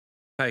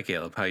Hi,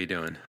 Caleb. How you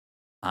doing?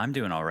 I'm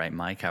doing all right,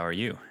 Mike. How are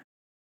you?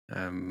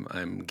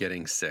 I'm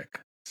getting sick,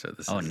 so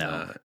this Oh is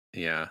no.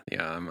 yeah.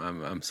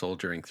 I'm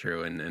soldiering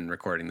through and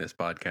recording this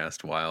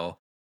podcast while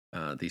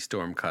these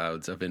storm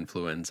clouds of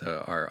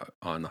influenza are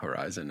on the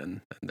horizon,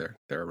 and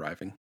they're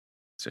arriving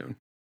soon.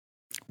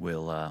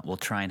 We'll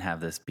try and have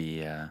this be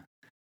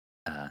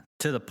to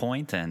the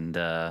point and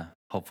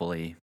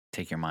hopefully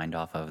take your mind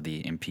off of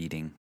the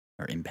impeding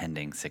or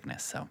impending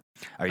sickness. So, are you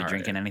All right.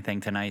 drinking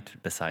anything tonight I'm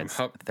besides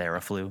hup-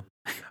 Theraflu?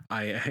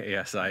 I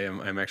yes, I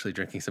am. I'm actually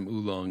drinking some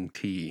oolong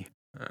tea.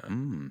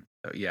 Mm,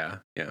 So yeah.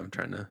 I'm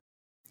trying to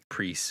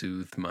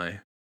pre-soothe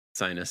my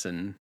sinus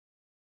and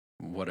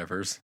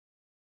whatever's.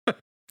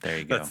 there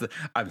you go.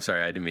 I'm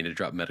sorry, I didn't mean to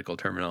drop medical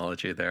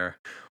terminology there.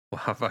 Well,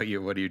 how about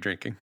you? What are you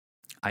drinking?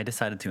 I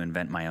decided to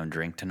invent my own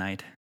drink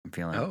tonight. I'm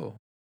Oh,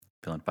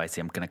 feeling feisty.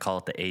 I'm gonna call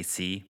it the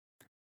AC,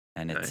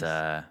 and it's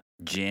nice.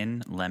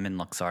 gin, lemon,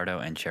 luxardo,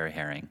 and cherry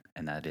herring,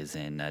 and that is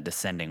in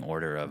descending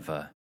order of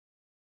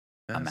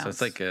Yeah, so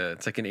amounts.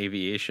 it's like an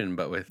aviation,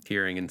 but with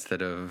hearing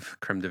instead of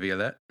creme de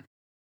violette.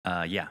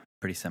 Yeah,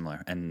 pretty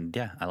similar. And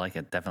yeah, I like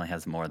it. Definitely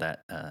has more of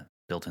that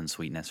built-in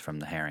sweetness from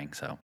the herring.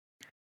 So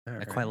All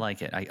I quite right,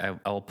 like it.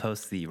 I'll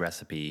post the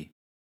recipe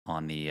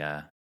on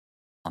the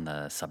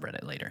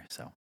subreddit later.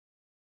 So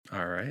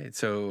all right.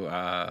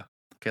 So,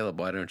 Caleb,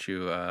 why don't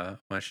you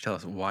tell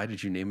us why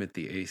did you name it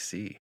the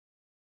AC?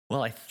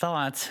 well, I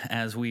thought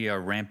as we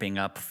are ramping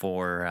up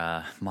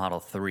for Model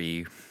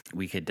 3,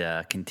 we could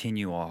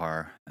continue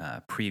our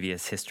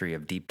previous history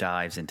of deep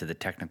dives into the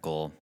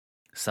technical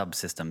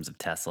subsystems of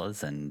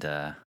Teslas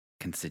and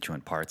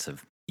constituent parts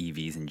of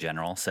EVs in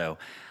general. So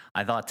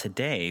I thought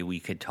today we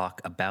could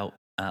talk about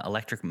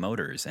electric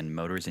motors and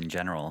motors in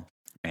general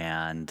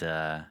and,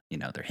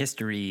 their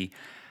history,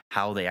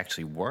 how they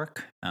actually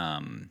work,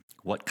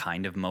 what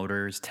kind of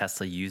motors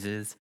Tesla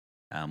uses,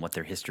 what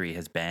their history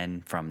has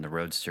been from the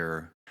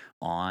Roadster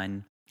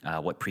on,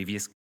 what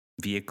previous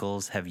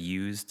vehicles have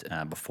used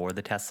before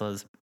the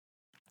Teslas,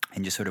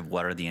 and just sort of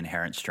what are the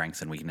inherent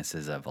strengths and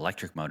weaknesses of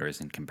electric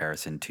motors in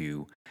comparison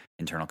to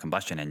internal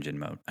combustion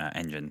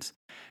engines.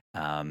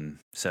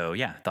 So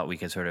yeah, thought we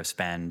could sort of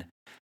spend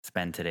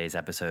today's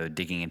episode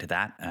digging into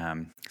that,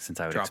 since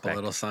I would Drop a expect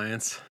little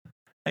science.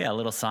 yeah, a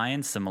little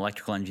science, some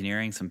electrical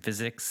engineering, some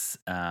physics,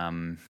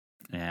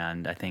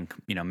 and I think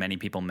many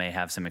people may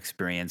have some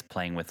experience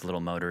playing with little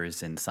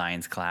motors in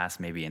science class,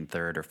 maybe in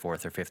third or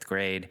fourth or fifth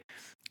grade,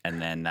 and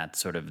then that's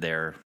sort of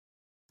their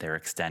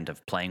extent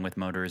of playing with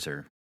motors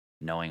or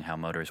knowing how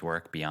motors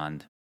work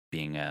beyond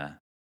being a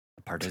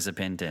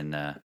participant in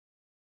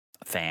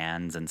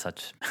fans and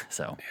such.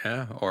 So,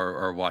 Yeah,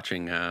 or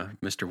watching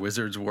Mr.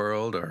 Wizard's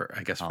World, or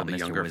I guess for oh, the Mr.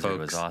 younger Wizard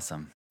was folks.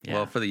 awesome.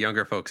 Well, Yeah, for the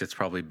younger folks, it's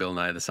probably Bill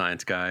Nye the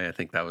Science Guy. I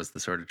think that was the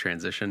sort of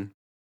transition.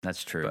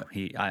 that's true. But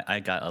I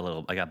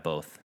got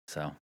both.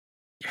 So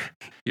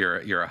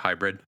you're a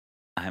hybrid.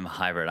 I'm a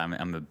hybrid.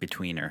 I'm a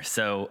betweener.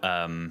 So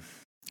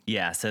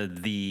yeah. So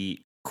the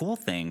cool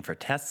thing for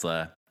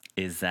Tesla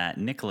is that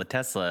Nikola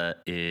Tesla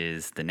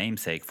is the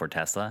namesake for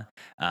Tesla,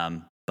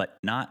 but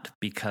not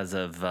because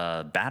of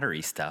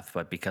battery stuff,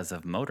 but because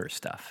of motor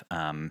stuff.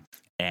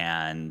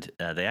 And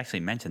they actually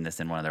mentioned this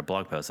in one of their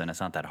blog posts, and it's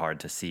not that hard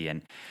to see.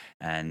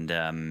 And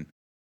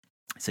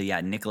so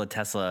yeah, Nikola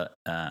Tesla,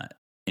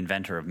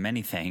 inventor of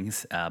many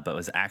things, but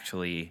was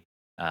actually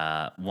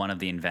one of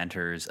the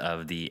inventors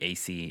of the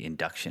AC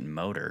induction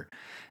motor.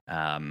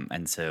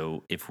 And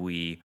so if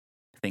we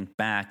think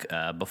back,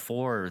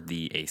 before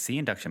the AC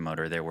induction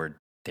motor, there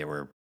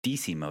were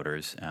DC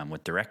motors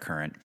with direct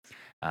current.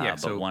 Yeah. But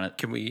So one of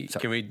so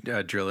can we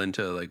drill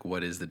into like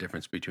what is the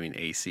difference between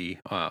AC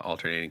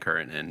alternating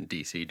current and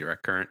DC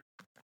direct current?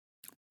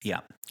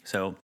 yeah,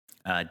 so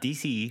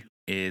DC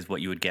is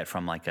what you would get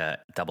from like a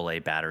AA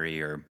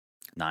battery or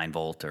 9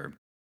 volt or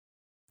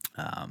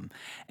Um,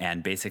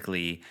 and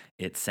basically,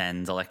 it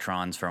sends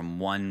electrons from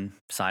one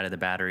side of the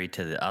battery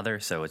to the other.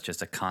 So it's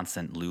just a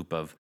constant loop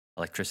of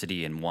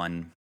electricity in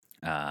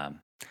uh,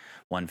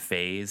 one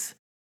phase,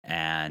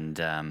 and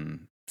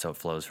so it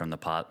flows from the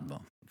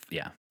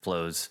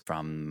flows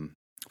from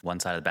one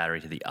side of the battery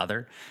to the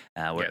other.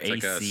 Yeah, Where it's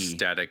like a AC,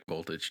 static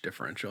voltage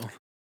differential.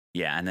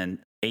 yeah, and then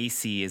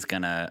AC is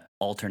gonna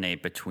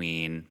alternate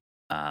between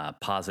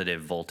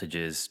positive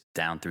voltages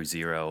down through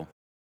zero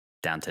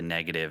down to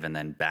negative and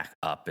then back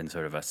up in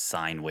sort of a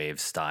sine wave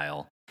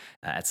style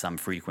at some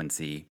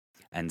frequency.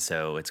 And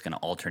so it's going to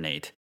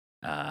alternate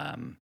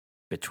um,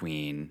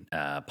 between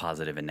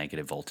positive and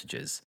negative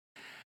voltages.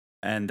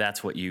 And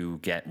that's what you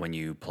get when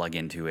you plug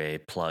into a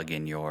plug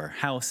in your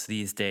house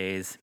these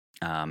days.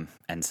 And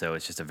so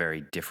it's just a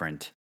very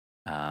different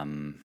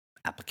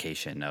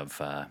application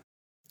of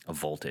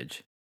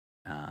voltage.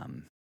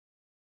 Um,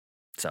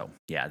 so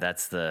yeah,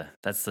 that's the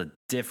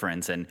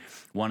difference. And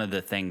one of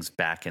the things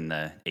back in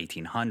the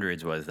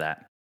 1800s was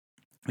that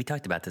we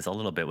talked about this a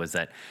little bit was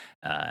that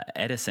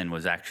Edison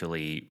was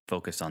actually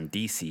focused on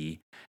DC,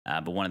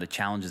 but one of the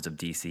challenges of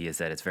DC is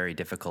that it's very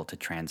difficult to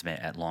transmit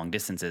at long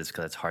distances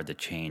because it's hard to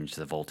change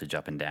the voltage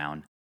up and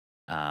down.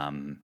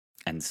 Um,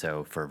 And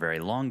so for very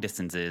long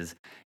distances,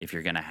 if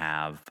you're going to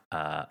have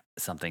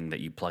something that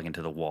you plug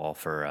into the wall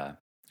for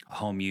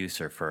home use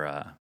or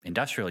for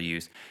industrial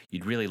use,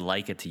 you'd really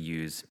like it to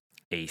use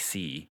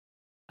AC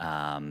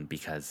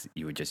because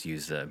you would just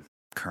use the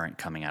current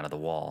coming out of the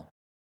wall.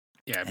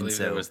 Yeah, I believe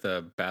there was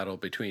the battle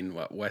between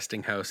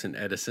Westinghouse and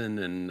Edison,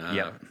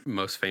 and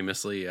most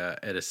famously,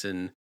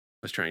 Edison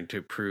was trying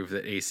to prove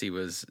that AC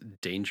was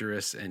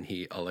dangerous, and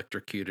he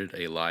electrocuted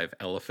a live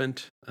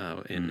elephant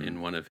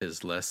in one of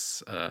his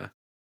less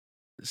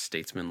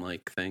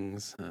statesman-like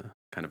things.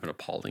 Kind of an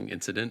appalling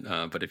incident,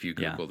 but if you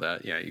Google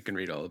that, you can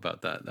read all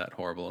about that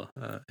horrible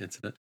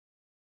incident.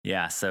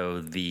 Yeah,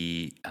 so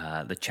the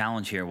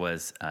challenge here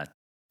was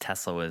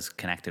Tesla was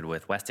connected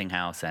with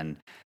Westinghouse and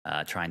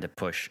trying to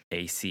push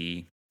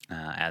AC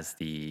as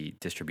the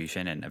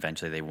distribution, and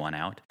eventually they won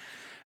out.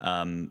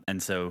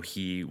 And so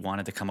he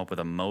wanted to come up with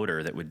a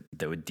motor that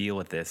would deal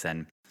with this,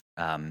 and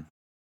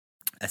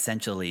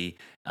essentially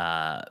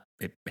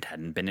it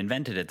hadn't been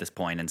invented at this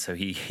point, and so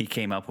he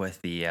came up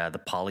with the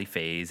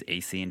polyphase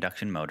AC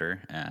induction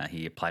motor.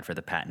 He applied for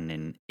the patent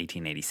in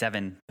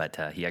 1887,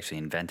 but he actually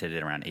invented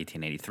it around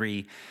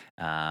 1883.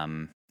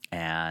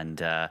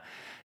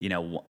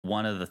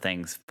 One of the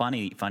things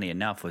funny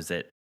enough was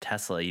that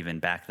Tesla, even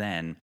back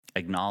then,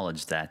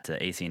 acknowledged that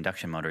AC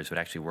induction motors would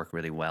actually work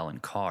really well in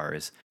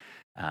cars.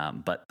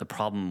 But the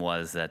problem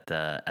was that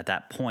at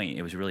that point,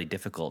 it was really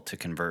difficult to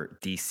convert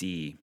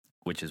DC,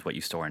 which is what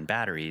you store in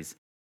batteries,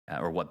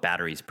 or what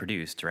batteries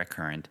produce, direct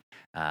current,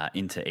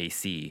 into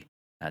AC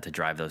to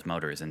drive those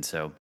motors. And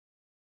so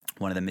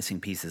one of the missing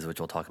pieces, which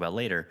we'll talk about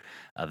later,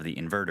 of the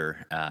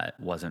inverter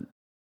wasn't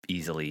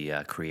easily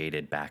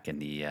created back in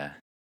the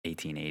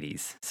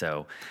 1880s.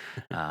 So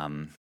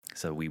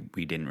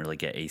we didn't really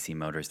get AC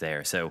motors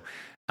there. So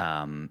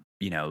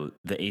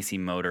the AC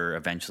motor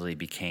eventually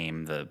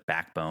became the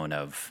backbone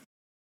of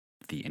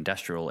the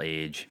industrial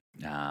age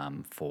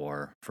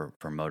for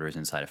motors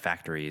inside of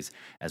factories,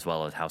 as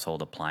well as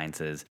household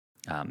appliances,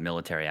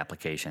 military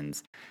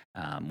applications.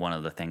 One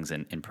of the things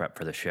in prep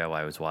for the show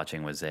I was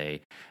watching was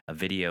a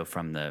video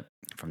from the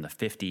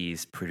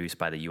 50s produced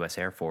by the U.S.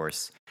 Air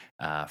Force.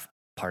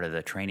 Part of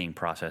the training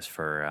process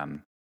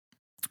for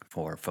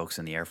folks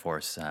in the Air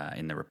Force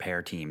in the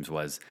repair teams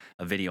was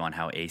a video on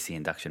how AC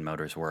induction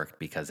motors worked,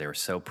 because they were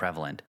so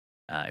prevalent.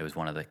 It was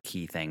one of the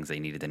key things they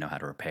needed to know how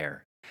to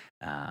repair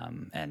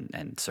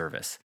and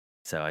service.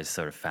 So I just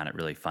sort of found it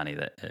really funny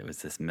that it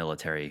was this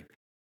military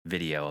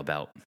video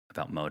about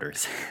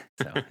motors.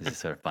 So it's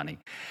just sort of funny.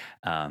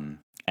 And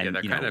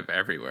they're kind of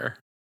everywhere.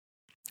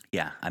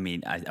 Yeah, I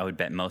mean, I would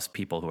bet most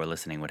people who are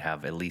listening would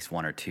have at least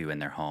one or two in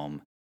their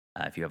home.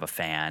 If you have a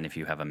fan, if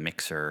you have a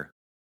mixer,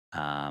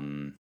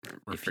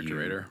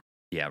 refrigerator.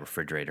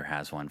 Refrigerator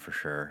has one for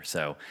sure.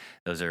 So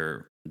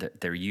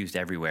they're used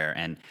everywhere.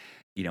 And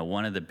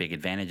one of the big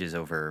advantages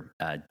over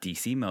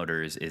DC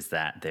motors is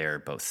that they're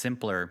both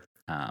simpler.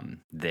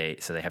 They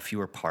have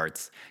fewer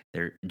parts.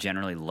 They're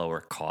generally lower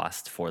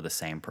cost for the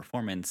same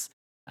performance,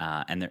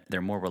 and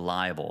they're more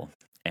reliable.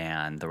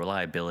 And the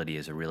reliability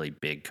is a really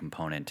big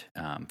component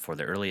for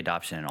the early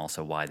adoption, and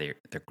also why they're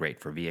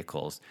great for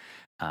vehicles.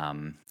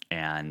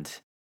 And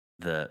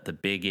the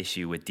big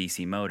issue with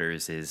DC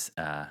motors is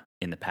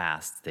in the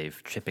past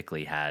they've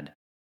typically had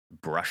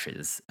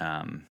brushes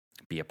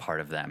be a part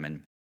of them,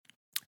 and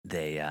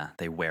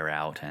they wear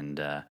out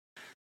and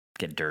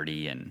get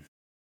dirty and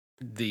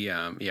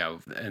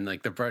and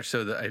like the brush.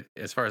 So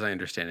as far as I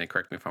understand it,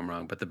 correct me if I'm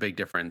wrong, but the big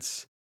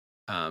difference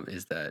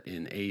is that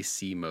in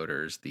AC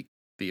motors the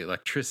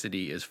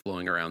electricity is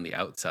flowing around the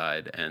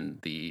outside, and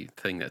the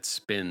thing that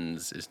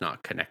spins is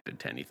not connected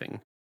to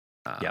anything.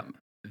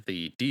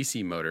 The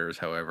DC motors,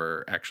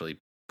 however, actually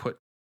put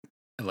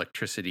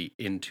electricity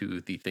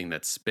into the thing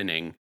that's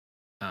spinning,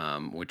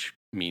 which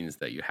means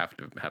that you have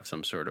to have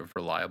some sort of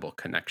reliable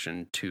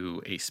connection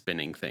to a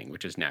spinning thing,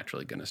 which is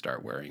naturally going to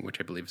start wearing, which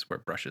I believe is where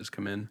brushes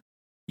come in.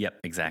 Yep,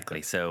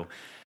 exactly. So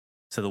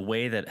the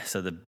way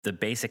the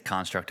basic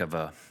construct of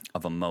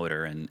a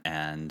motor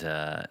and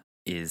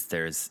is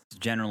there's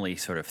generally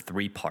sort of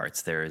three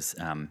parts. There's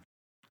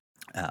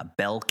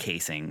bell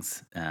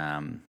casings,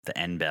 the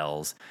end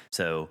bells.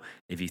 So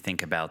if you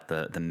think about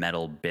the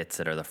metal bits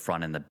that are the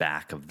front and the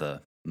back of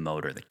the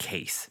motor, the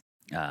case,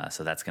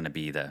 so that's going to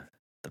be the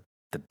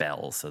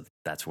bell. So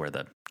that's where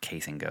the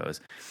casing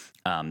goes.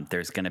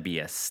 There's going to be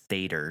a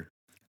stator,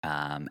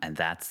 and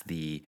that's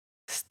the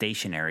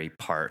stationary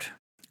part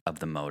of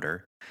the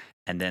motor.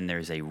 And then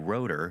there's a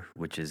rotor,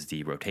 which is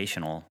the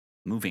rotational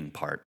moving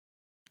part.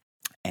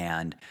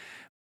 And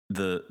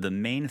the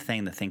main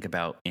thing to think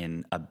about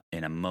in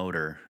a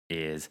motor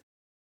is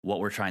what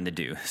we're trying to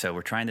do. So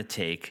we're trying to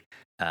take,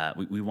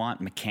 we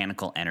want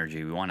mechanical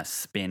energy. We want to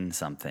spin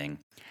something.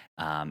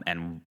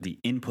 And the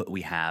input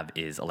we have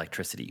is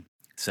electricity.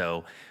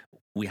 So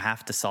we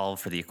have to solve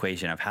for the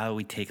equation of how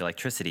we take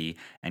electricity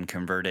and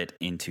convert it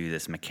into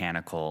this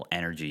mechanical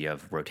energy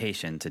of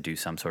rotation to do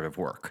some sort of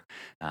work.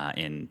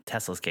 In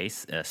Tesla's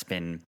case,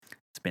 spin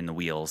the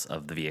wheels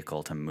of the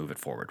vehicle to move it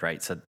forward,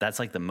 right? So that's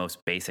like the most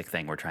basic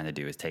thing we're trying to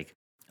do, is take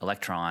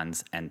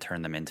electrons and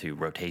turn them into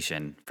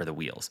rotation for the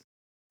wheels.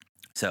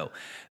 So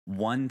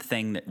one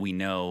thing that we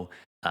know,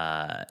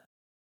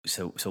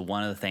 so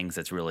one of the things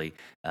that's really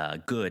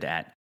good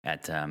at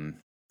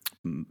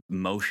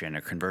motion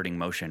or converting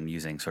motion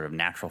using sort of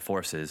natural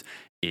forces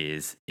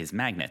is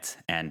magnets.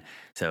 And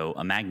so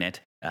a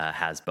magnet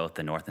has both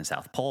the north and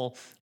south pole.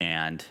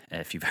 And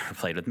if you've ever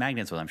played with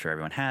magnets, well, I'm sure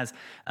everyone has,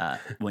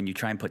 when you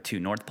try and put two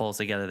north poles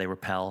together, they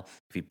repel.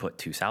 If you put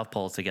two south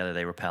poles together,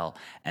 they repel.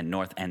 And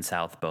north and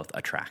south both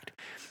attract.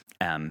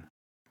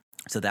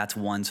 So that's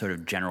one sort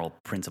of general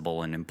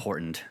principle and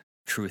important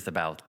truth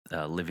about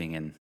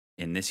living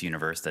in this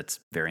universe that's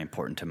very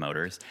important to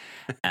motors.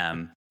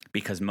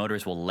 Because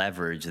motors will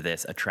leverage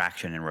this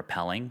attraction and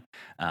repelling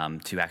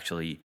to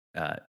actually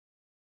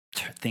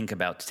think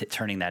about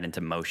turning that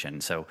into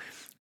motion. So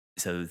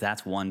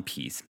that's one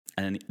piece.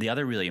 And the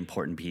other really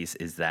important piece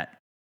is that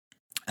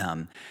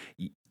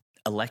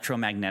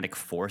electromagnetic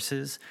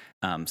forces,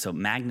 so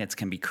magnets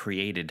can be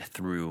created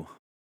through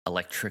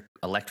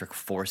electric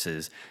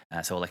forces.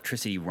 So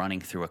electricity running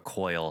through a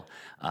coil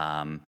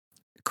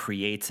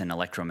creates an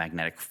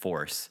electromagnetic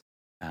force,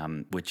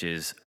 which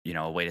is,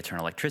 a way to turn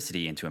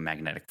electricity into a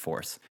magnetic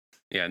force.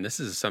 Yeah, and this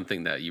is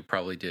something that you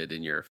probably did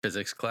in your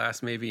physics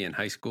class, maybe in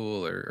high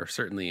school, or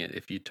certainly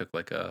if you took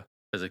like a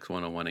physics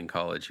 101 in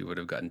college, you would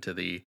have gotten to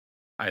the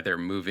either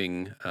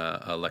moving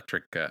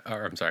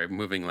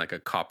moving like a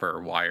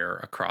copper wire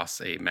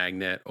across a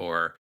magnet,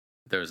 or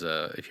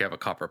if you have a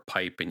copper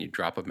pipe and you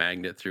drop a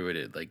magnet through it,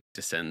 it like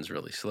descends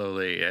really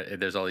slowly.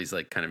 There's all these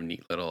like kind of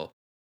neat little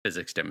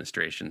physics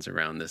demonstrations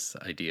around this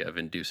idea of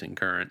inducing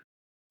current.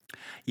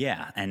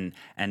 Yeah,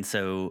 and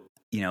so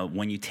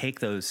when you take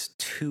those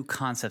two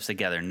concepts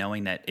together,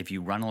 knowing that if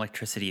you run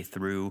electricity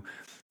through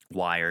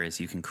wires,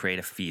 you can create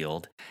a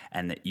field,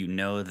 and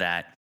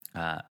that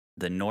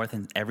the north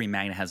and every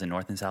magnet has a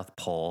north and south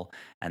pole,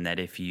 and that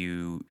if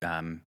you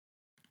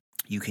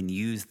you can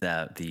use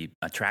the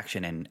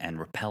attraction and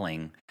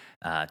repelling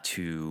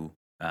to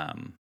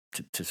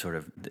sort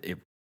of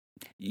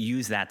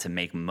use that to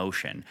make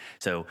motion.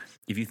 So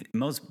if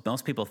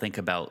most people think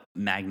about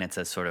magnets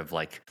as sort of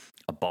like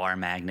a bar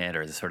magnet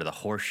or sort of the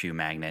horseshoe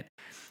magnet,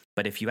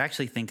 but if you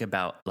actually think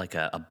about like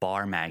a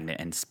bar magnet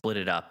and split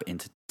it up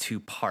into two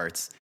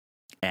parts,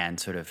 and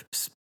sort of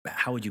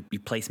how would you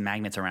place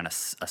magnets around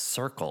a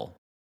circle,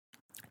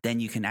 then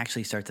you can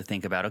actually start to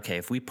think about, okay,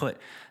 if we put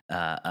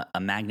a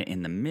magnet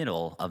in the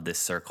middle of this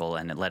circle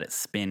and let it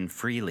spin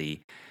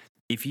freely,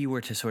 if you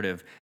were to sort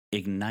of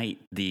ignite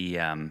the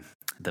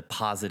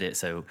positive,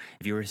 so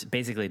if you were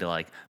basically to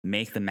like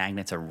make the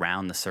magnets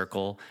around the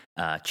circle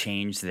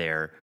change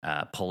their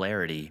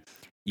polarity,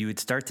 you would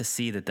start to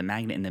see that the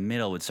magnet in the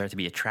middle would start to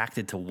be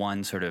attracted to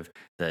one, sort of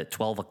the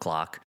 12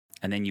 o'clock,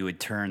 and then you would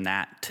turn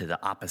that to the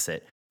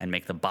opposite and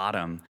make the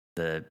bottom,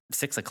 the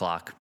 6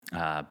 o'clock,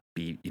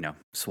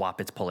 swap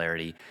its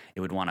polarity.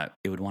 It would want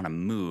to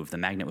move. The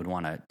magnet would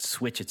want to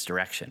switch its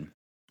direction.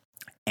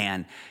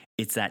 And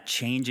it's that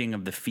changing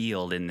of the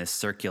field in this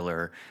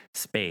circular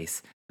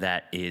space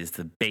that is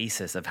the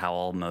basis of how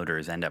all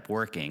motors end up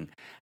working.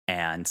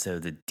 And so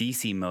the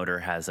DC motor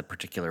has a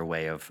particular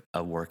way of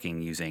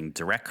working using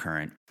direct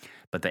current,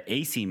 but the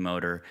AC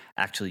motor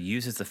actually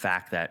uses the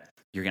fact that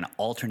you're going to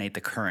alternate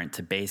the current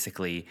to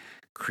basically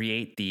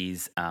create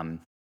these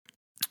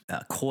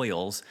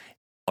coils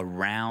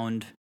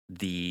around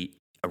the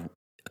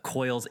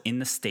coils in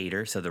the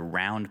stator, so the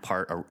round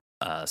part,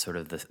 sort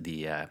of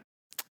the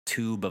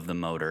tube of the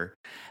motor,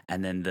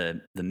 and then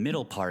the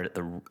middle part,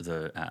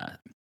 the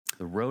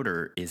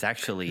rotor is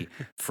actually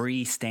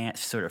free stand,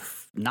 sort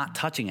of not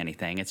touching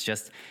anything. It's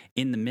just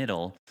in the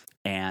middle,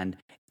 and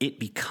it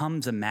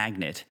becomes a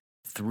magnet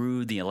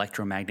through the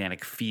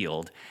electromagnetic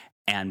field.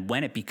 And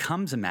when it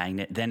becomes a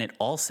magnet, then it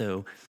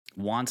also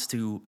wants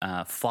to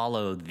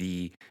follow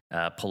the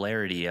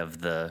polarity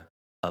of the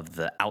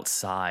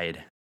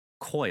outside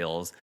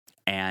coils,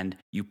 and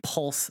you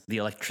pulse the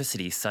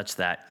electricity such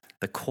that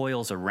the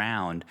coils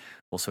around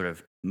will sort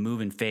of move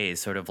in phase,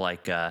 sort of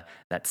like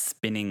that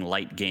spinning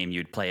light game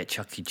you'd play at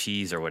Chuck E.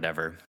 Cheese or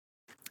whatever.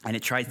 And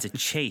it tries to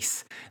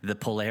chase the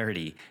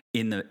polarity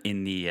in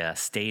the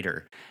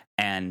stator.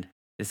 And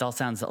this all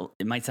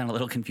it might sound a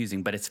little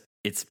confusing, but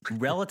it's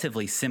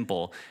relatively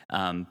simple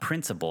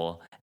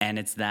principle, and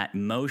it's that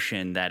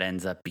motion that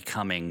ends up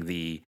becoming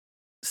the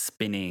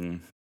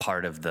spinning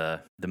part of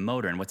the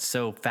motor. And what's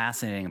so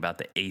fascinating about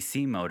the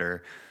AC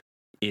motor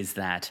is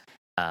that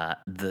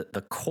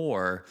the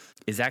core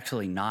is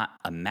actually not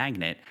a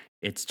magnet.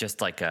 It's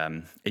just like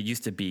it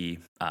used to be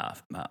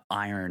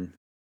iron,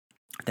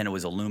 then it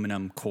was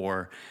aluminum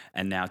core,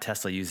 and now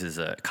Tesla uses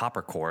a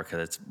copper core because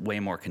it's way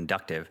more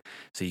conductive,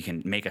 so you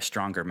can make a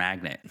stronger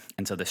magnet.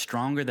 And so the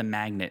stronger the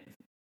magnet,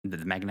 the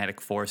magnetic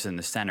force in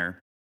the center,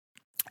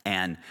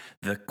 and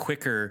the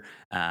quicker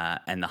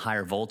and the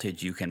higher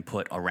voltage you can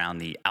put around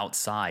the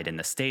outside in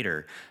the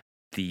stator,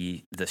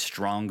 the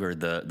stronger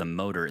the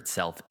motor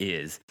itself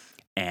is.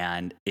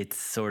 And it's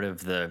sort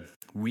of the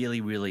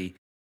really, really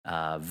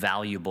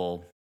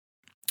valuable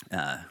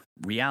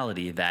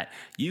reality that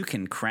you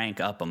can crank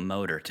up a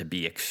motor to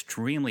be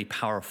extremely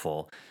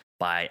powerful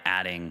by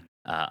adding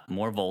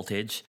more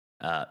voltage,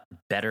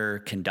 better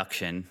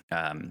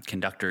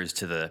conductors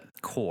to the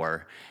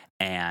core,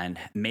 and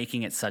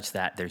making it such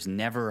that there's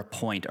never a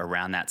point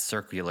around that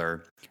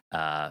circular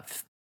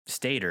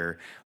stator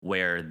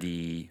where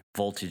the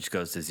voltage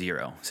goes to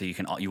zero. So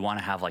you want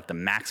to have like the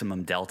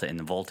maximum delta in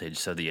the voltage,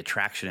 so the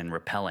attraction and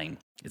repelling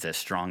is as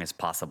strong as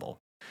possible.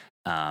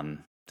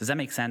 Does that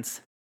make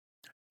sense?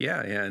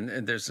 Yeah,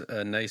 and there's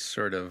a nice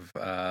sort of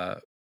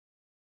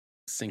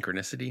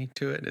synchronicity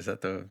to it.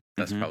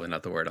 That's probably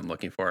not the word I'm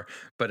looking for,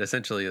 but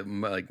essentially,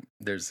 like,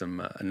 there's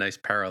some nice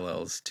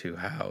parallels to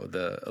how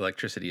the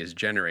electricity is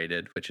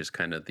generated, which is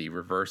kind of the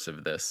reverse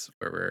of this,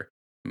 where we're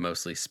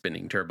mostly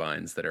spinning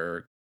turbines that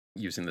are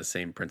using the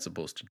same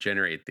principles to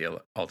generate the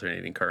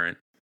alternating current,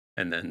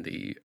 and then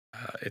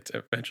it's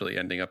eventually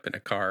ending up in a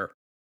car.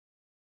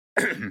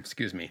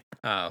 Excuse me,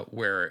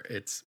 where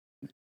it's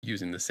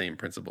using the same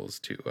principles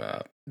to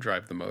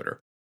drive the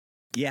motor.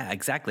 Yeah,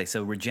 exactly.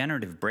 So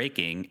regenerative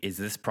braking is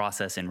this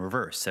process in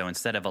reverse. So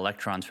instead of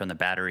electrons from the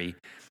battery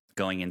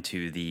going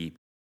into the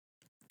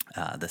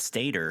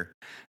stator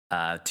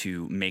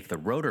to make the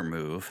rotor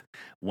move,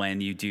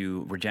 when you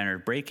do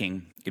regenerative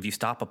braking, if you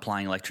stop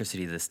applying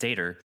electricity to the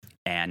stator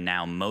and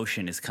now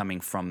motion is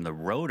coming from the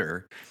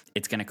rotor,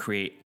 it's going to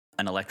create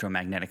an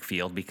electromagnetic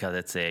field because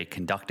it's a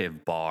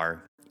conductive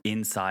bar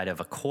inside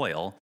of a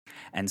coil.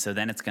 And so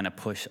then it's going to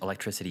push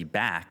electricity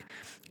back.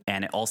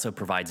 And it also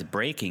provides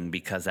braking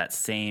because that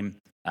same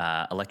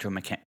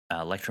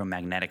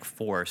electromagnetic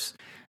force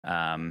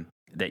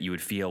that you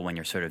would feel when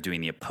you're sort of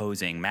doing the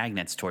opposing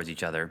magnets towards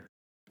each other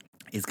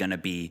is going to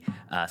be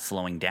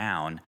slowing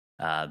down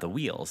the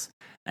wheels.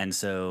 And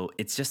so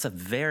it's just a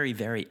very,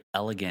 very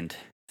elegant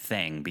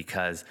thing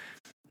because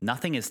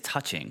nothing is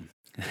touching.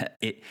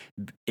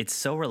 It's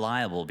so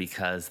reliable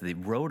because the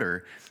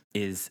rotor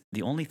is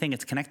the only thing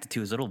it's connected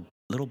to is little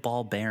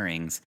ball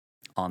bearings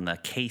on the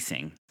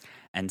casing.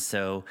 And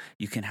so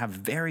you can have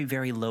very,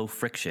 very low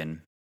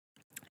friction,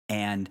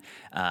 and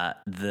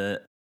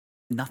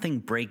nothing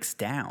breaks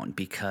down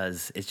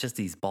because it's just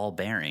these ball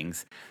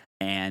bearings,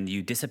 and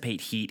you dissipate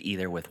heat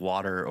either with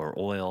water or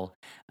oil,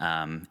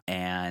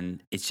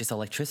 and it's just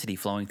electricity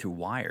flowing through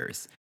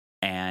wires.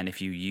 And if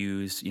you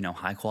use,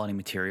 high quality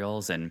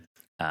materials and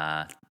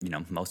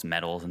most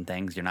metals and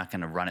things, you're not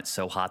going to run it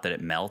so hot that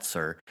it melts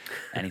or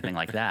anything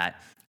like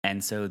that.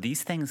 And so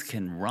these things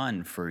can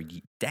run for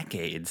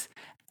decades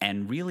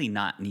and really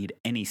not need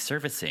any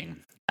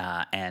servicing.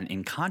 And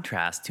in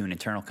contrast to an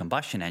internal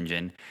combustion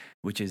engine,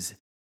 which is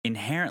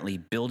inherently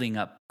building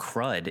up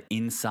crud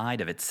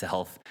inside of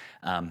itself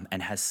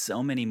and has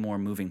so many more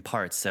moving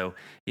parts. So,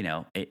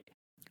 an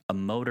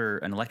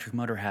electric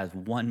motor has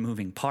one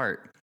moving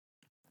part,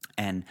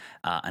 and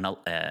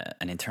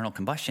an internal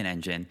combustion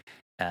engine,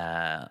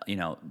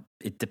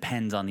 it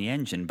depends on the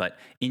engine, but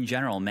in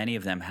general, many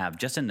of them have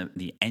just in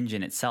the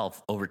engine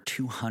itself over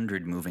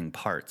 200 moving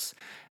parts.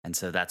 And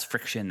so that's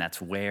friction,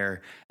 that's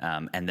wear,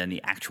 and then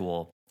the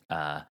actual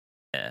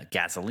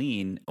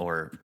gasoline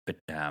or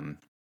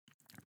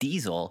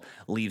diesel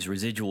leaves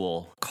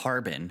residual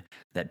carbon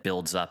that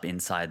builds up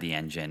inside the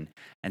engine.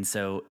 And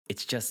so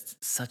it's just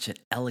such an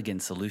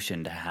elegant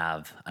solution to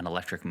have an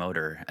electric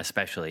motor,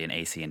 especially an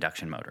AC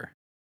induction motor.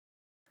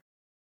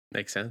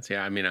 Makes sense.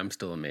 Yeah, I mean, I'm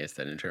still amazed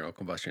that internal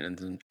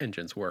combustion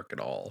engines work at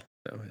all.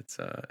 So it's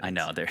I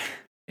know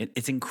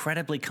it's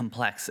incredibly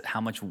complex how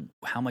much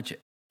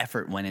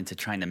effort went into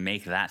trying to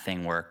make that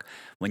thing work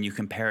when you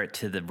compare it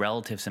to the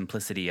relative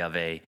simplicity of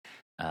a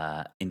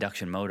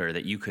induction motor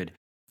that you could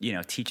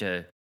teach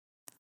a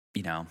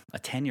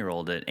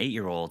 10-year-old, an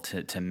 8-year-old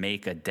to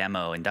make a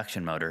demo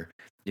induction motor.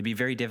 It'd be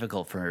very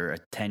difficult for a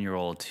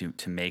 10-year-old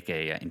to make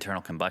a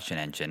internal combustion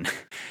engine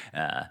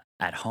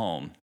at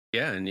home.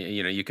 Yeah, and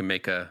you can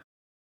make at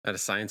a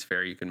science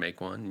fair, you can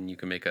make one, and you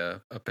can make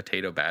a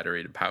potato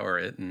battery to power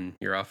it, and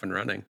you're off and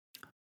running.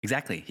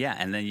 Exactly, yeah,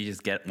 and then you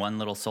just get one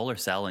little solar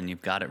cell, and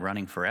you've got it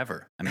running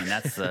forever. I mean,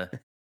 that's the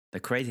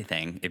crazy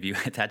thing. If you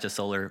attach a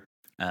solar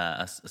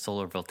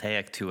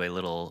voltaic to a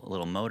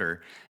little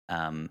motor,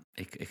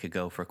 it could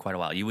go for quite a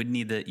while. You would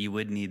need the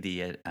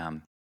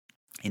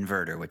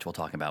inverter, which we'll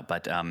talk about.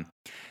 But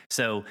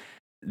so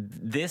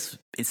this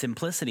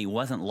simplicity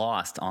wasn't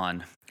lost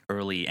on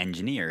early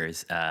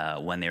engineers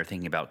when they were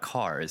thinking about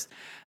cars.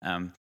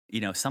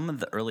 Some of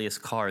the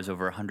earliest cars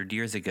over 100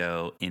 years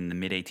ago in the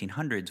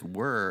mid-1800s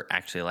were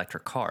actually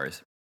electric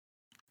cars.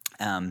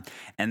 And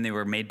they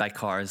were made by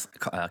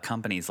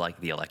companies like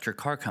the Electric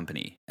Car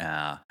Company,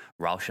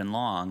 Roush and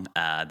Long,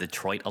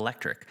 Detroit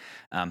Electric.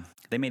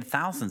 They made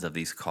thousands of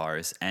these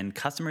cars, and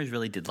customers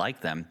really did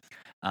like them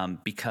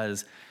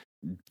because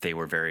they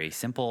were very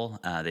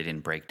simple, they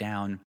didn't break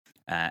down,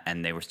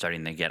 and they were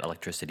starting to get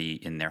electricity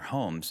in their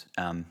homes.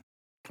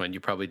 When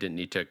you probably didn't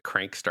need to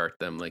crank start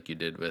them like you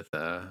did with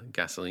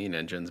gasoline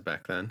engines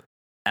back then.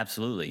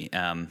 Absolutely.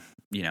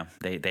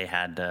 they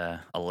had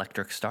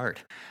electric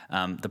start.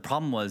 The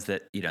problem was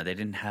that they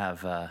didn't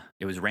have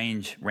it was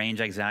range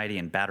anxiety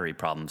and battery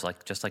problems,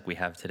 just like we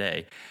have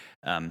today.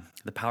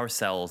 The power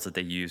cells that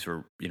they used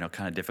were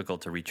kind of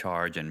difficult to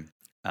recharge and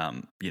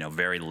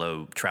very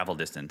low travel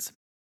distance.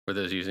 Were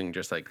those using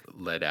just like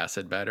lead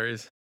acid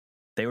batteries?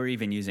 They were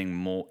even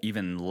using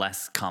even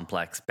less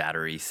complex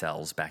battery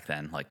cells back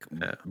then, like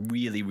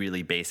really,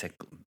 really basic,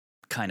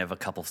 kind of a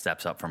couple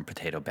steps up from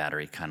potato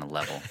battery kind of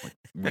level, like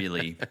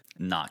really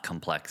not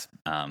complex,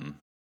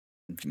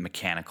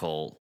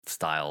 mechanical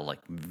style, like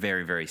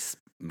very, very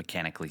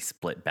mechanically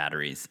split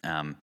batteries.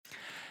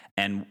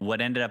 And what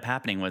ended up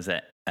happening was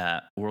that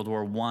World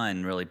War I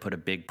really put a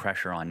big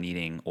pressure on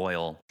needing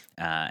oil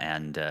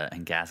and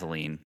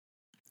gasoline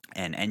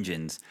and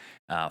engines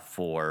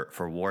for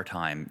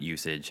wartime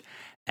usage,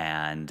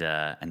 and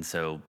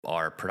so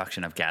our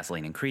production of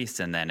gasoline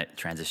increased, and then it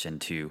transitioned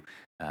to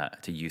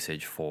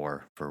usage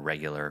for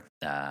regular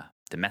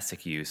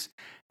domestic use,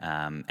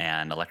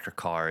 and electric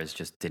cars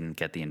just didn't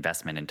get the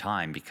investment in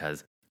time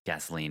because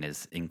gasoline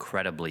is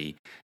incredibly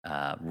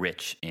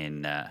rich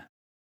in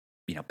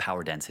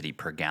power density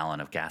per gallon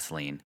of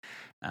gasoline,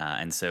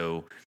 and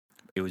so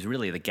it was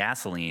really the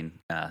gasoline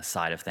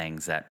side of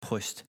things that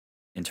pushed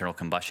internal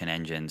combustion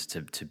engines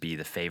to be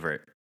the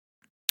favorite,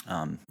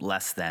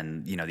 less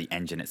than the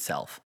engine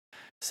itself.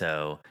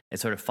 So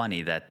it's sort of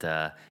funny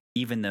that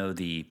even though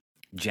the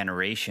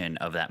generation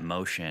of that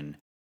motion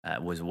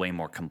was way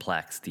more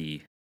complex,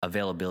 the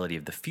availability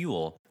of the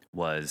fuel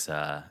was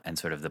and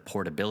sort of the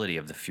portability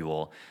of the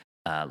fuel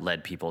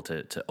led people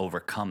to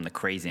overcome the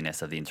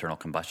craziness of the internal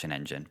combustion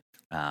engine.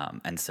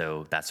 And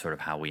so that's sort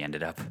of how we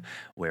ended up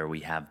where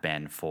we have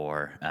been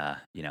for,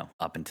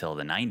 up until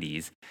the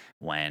 90s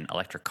when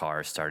electric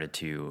cars started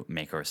to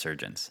make a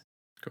resurgence.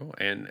 Cool.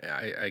 And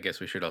I guess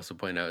we should also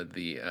point out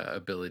the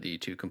ability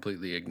to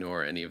completely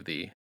ignore any of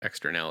the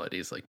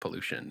externalities like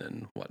pollution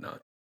and whatnot.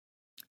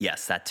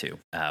 Yes, that too.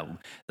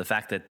 The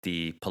fact that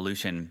the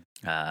pollution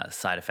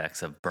side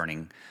effects of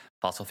burning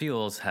fossil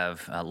fuels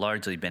have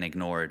largely been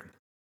ignored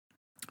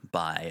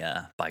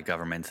by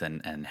governments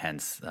and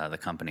hence the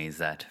companies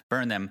that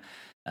burn them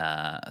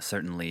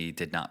certainly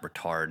did not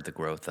retard the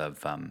growth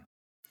of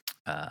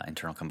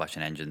internal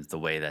combustion engines the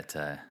way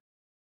that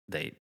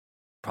they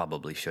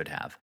probably should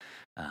have,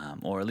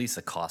 or at least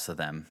the cost of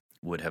them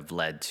would have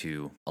led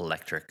to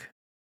electric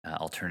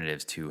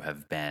alternatives to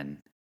have been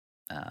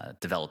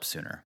developed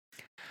sooner.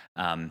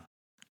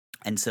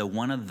 And so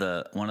one of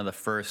the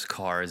first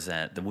cars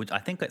which I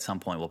think at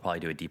some point we'll probably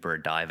do a deeper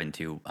dive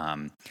into,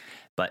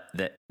 but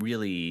that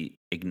really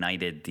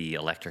ignited the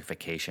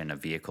electrification of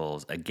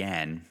vehicles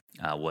again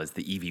was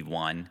the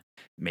EV1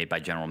 made by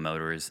General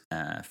Motors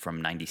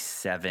from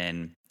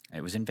 97.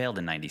 It was unveiled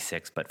in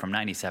 96, but from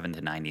 97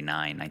 to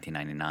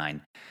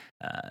 1999,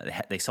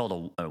 they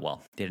sold they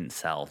didn't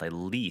sell. They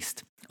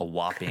leased a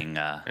whopping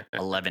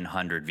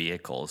 1,100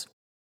 vehicles.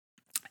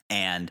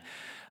 And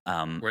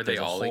were they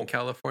all in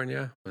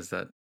California? Was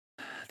that?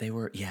 They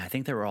were, I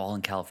think they were all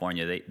in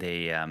California.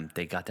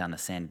 They got down to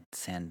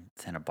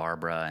Santa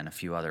Barbara and a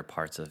few other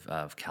parts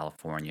of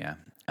California.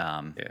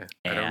 I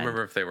don't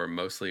remember if they were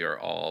mostly or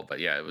all, but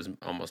yeah, it was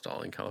almost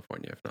all in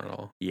California, if not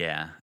all.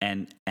 Yeah,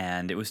 and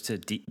it was to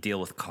deal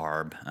with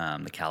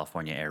CARB, the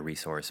California Air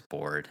Resource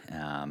Board.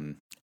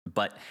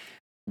 But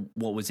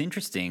what was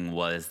interesting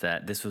was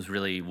that this was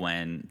really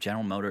when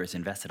General Motors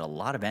invested a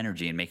lot of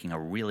energy in making a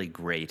really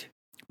great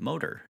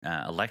motor,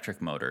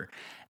 electric motor.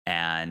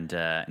 And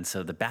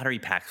so the battery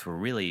packs were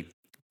really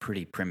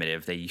pretty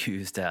primitive. They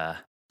used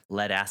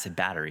lead acid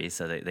batteries.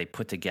 So they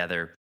put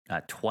together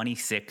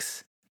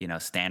 26,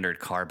 standard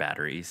car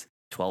batteries,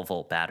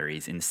 12-volt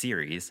batteries in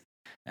series,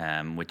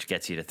 which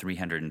gets you to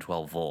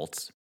 312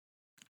 volts.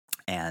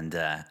 And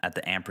at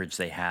the amperage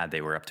they had,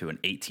 they were up to an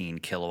 18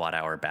 kilowatt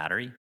hour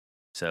battery.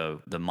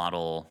 So the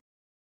Model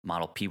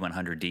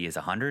P100D is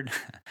 100.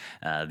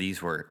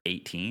 These were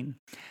 18.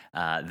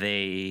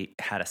 They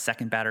had a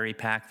second battery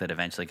pack that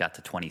eventually got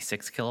to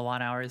 26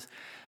 kilowatt hours,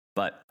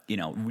 but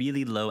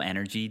really low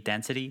energy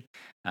density.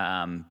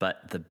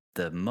 But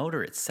the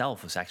motor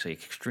itself was actually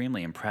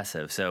extremely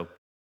impressive. So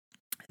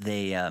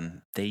they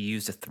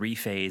used a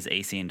 3-phase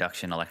AC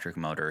induction electric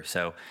motor.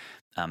 So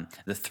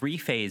the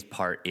 3-phase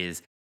part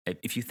is,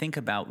 if you think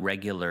about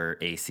regular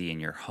AC in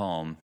your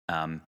home,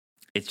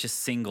 it's just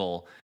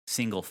single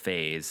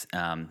phase.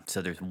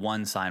 So there's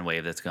one sine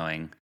wave that's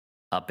going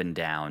up and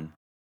down.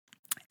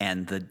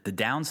 And the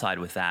downside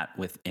with that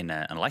within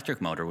an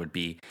electric motor would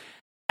be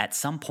at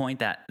some point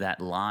that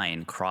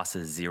line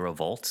crosses 0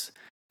 volts,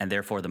 and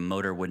therefore the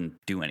motor wouldn't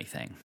do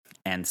anything.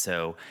 And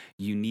so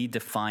you need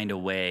to find a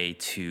way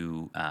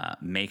to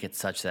make it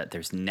such that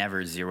there's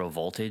never 0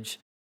 voltage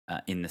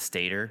in the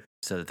stator,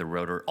 so that the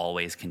rotor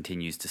always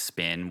continues to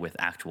spin with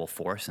actual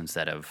force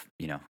instead of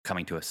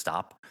coming to a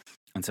stop.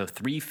 And so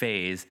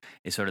 3-phase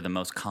is sort of the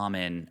most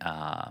common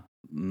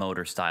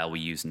motor style we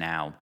use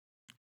now.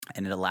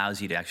 And it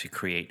allows you to actually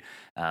create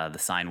the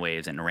sine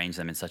waves and arrange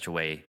them in such a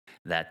way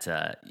that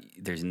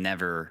there's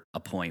never a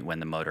point when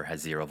the motor has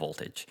 0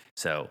 voltage.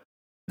 So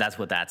that's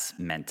what that's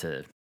meant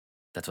to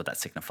that's what that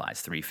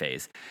signifies,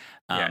 3-phase.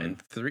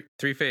 And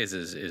three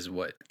phases is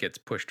what gets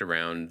pushed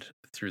around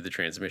through the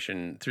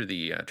transmission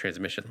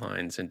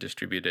lines and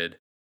distributed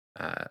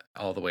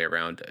all the way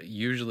around.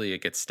 Usually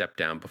it gets stepped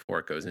down before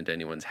it goes into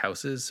anyone's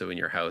houses. So in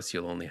your house,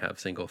 you'll only have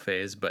single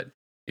phase. But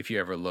if you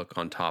ever look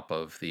on top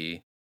of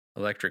the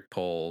electric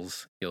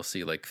poles, you'll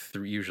see like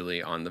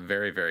usually on the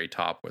very, very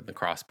top with the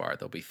crossbar,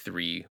 there'll be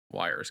 3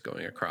 wires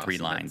going across. 3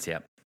 lines,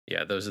 yep.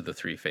 Yeah, those are the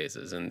 3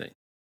 phases. And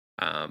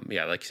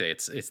like you say,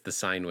 it's the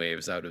sine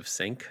waves out of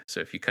sync.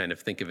 So if you kind of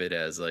think of it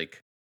as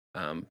like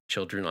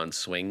children on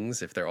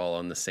swings, if they're all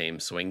on the same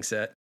swing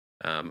set,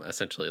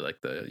 essentially like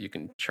you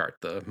can chart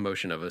the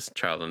motion of a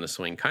child on a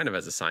swing kind of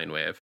as a sine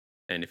wave.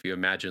 And if you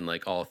imagine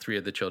like all 3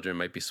 of the children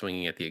might be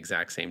swinging at the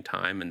exact same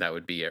time, and that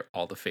would be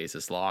all the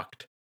phases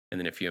locked. And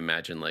then if you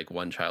imagine like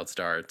one child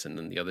starts and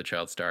then the other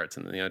child starts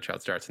and then the other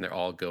child starts and they're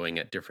all going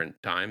at different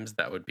times,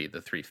 that would be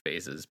the 3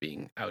 phases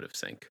being out of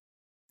sync.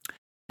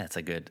 That's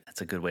a good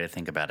way to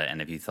think about it.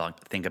 And if you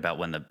think about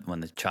when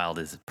the child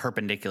is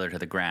perpendicular to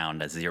the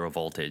ground at 0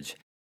 voltage,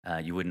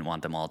 you wouldn't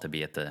want them all to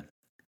be at the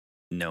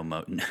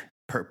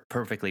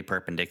perfectly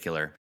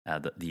perpendicular.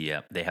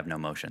 They have no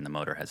motion. The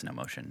motor has no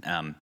motion.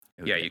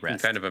 You can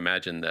kind of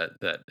imagine that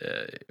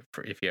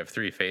if you have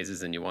 3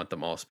 phases and you want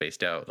them all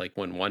spaced out, like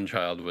when one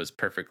child was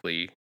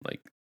perfectly like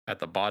at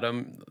the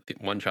bottom,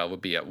 one child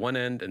would be at one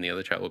end and the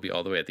other child will be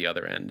all the way at the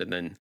other end, and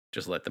then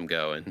just let them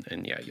go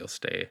and you'll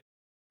stay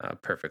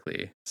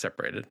perfectly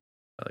separated,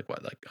 like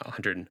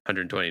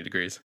 120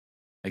 degrees.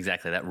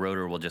 Exactly. That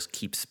rotor will just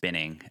keep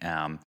spinning.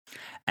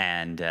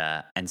 And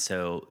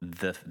so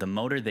the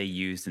motor they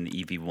used in the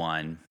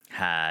EV1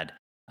 had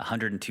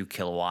 102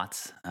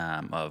 kilowatts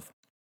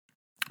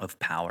of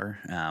power,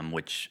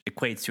 which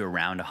equates to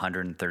around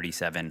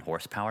 137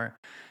 horsepower.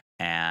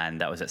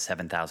 And that was at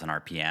 7,000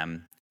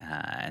 RPM.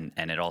 And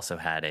it also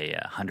had a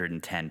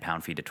 110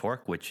 pound-feet of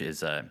torque, which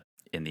is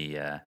in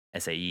the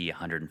SAE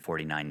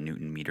 149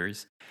 Newton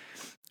meters.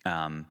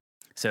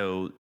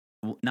 So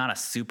not a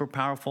super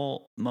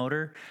powerful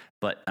motor,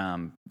 but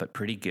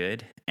pretty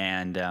good.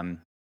 And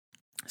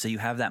so you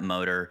have that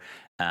motor,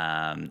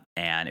 and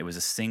it was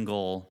a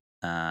single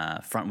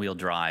front wheel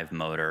drive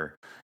motor,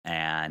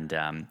 and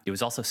it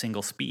was also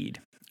single speed,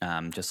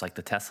 just like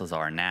the Teslas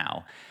are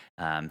now.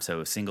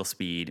 So single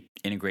speed,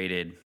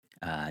 integrated,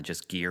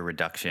 just gear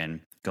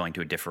reduction, going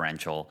to a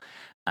differential,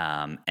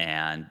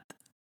 and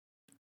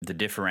the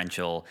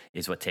differential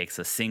is what takes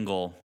a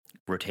single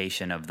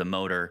rotation of the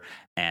motor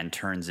and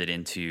turns it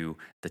into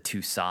the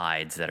 2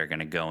 sides that are going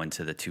to go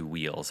into the 2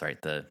 wheels,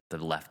 right? The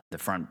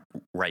front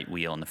right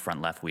wheel and the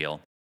front left wheel,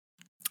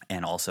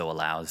 and also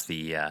allows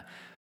the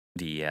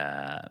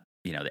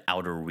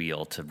outer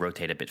wheel to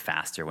rotate a bit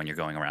faster when you're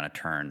going around a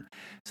turn.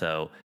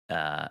 So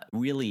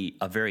really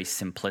a very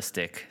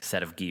simplistic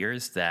set of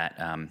gears that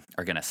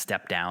are going to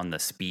step down the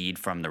speed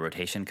from the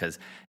rotation, because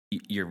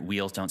your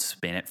wheels don't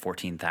spin at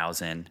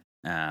 14,000.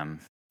 They don't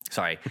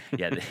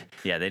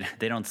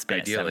spin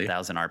Ideally.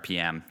 at 7,000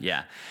 RPM.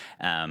 Yeah.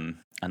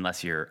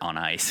 Unless you're on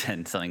ice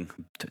and something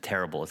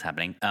terrible is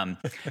happening.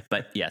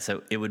 But yeah,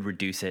 so it would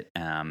reduce it.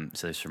 So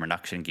there's some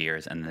reduction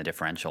gears and the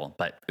differential,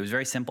 but it was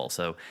very simple.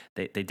 So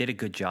they did a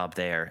good job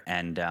there.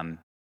 And,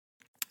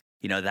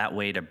 that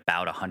weighed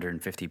about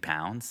 150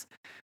 pounds,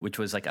 which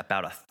was like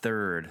about a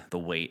third the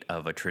weight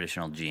of a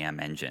traditional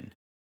GM engine,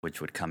 which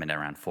would come in at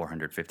around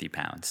 450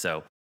 pounds.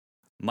 So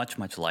much,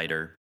 much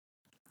lighter.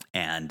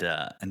 And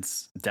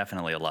it's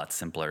definitely a lot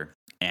simpler.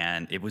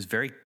 And it was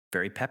very,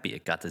 very peppy.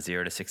 It got to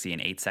 0 to 60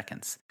 in 8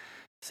 seconds.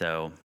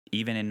 So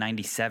even in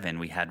 97,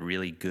 we had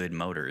really good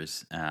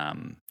motors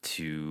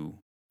to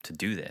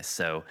do this.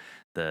 So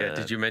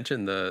did you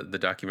mention the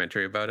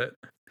documentary about it?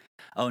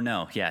 Oh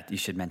no, yeah, you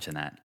should mention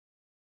that.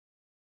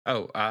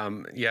 Oh,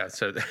 yeah.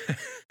 So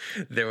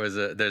there's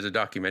a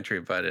documentary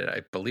about it.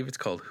 I believe it's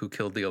called "Who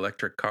Killed the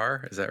Electric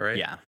Car." Is that right?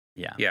 Yeah.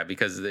 Yeah,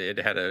 because it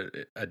had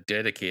a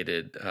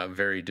dedicated,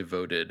 very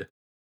devoted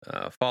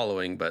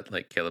following. But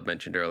like Caleb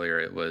mentioned earlier,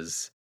 it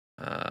was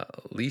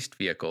leased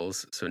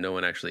vehicles, so no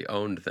one actually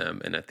owned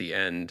them. And at the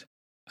end,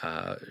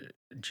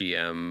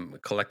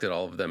 GM collected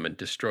all of them and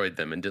destroyed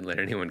them and didn't let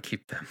anyone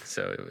keep them.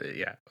 So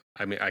yeah,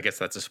 I mean, I guess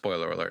that's a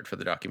spoiler alert for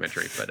the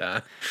documentary.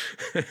 But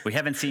we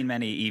haven't seen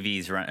many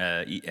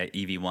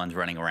EV1s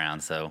running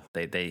around, so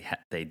they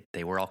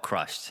were all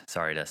crushed.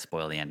 Sorry to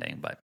spoil the ending,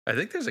 but I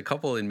think there's a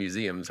couple in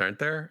museums, aren't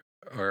there?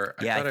 Or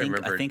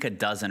I think a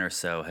dozen or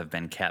so have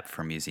been kept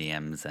for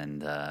museums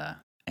and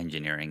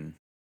engineering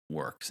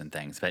works and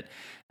things. But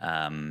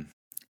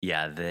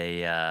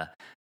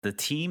the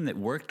team that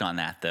worked on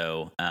that,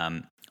 though,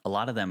 a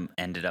lot of them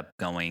ended up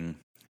going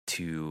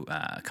to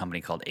a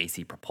company called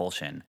AC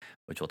Propulsion,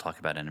 which we'll talk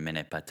about in a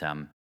minute. But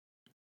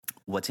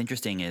what's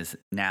interesting is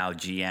now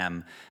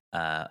GM,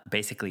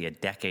 basically a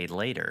decade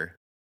later,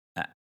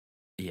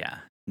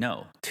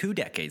 2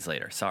 decades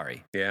later,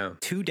 sorry. Yeah.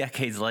 2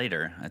 decades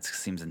later, that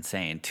seems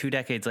insane. 2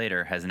 decades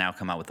later has now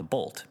come out with the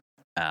Bolt,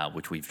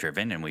 which we've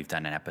driven and we've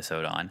done an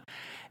episode on,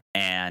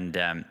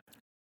 and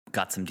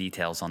got some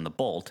details on the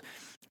Bolt.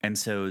 And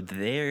so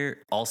they're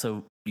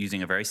also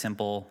using a very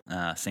simple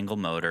single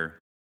motor,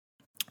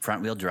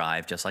 front wheel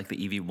drive, just like the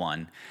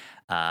EV1.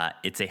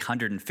 It's a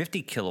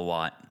 150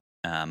 kilowatt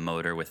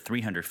motor with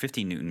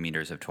 350 Newton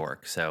meters of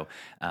torque. So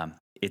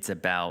it's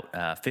about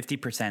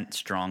 50%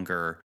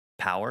 stronger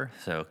power,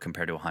 so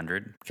compared to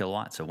 100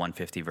 kilowatts, so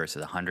 150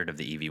 versus 100 of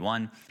the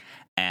EV1,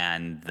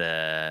 and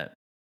the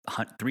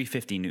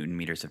 350 Newton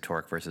meters of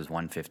torque versus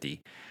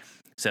 150.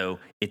 So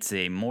it's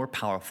a more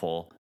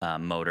powerful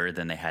motor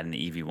than they had in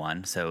the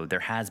EV1. So there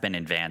has been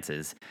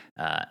advances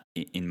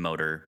in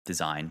motor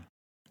design.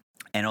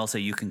 And also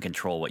you can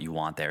control what you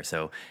want there.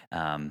 So,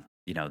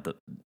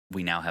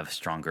 we now have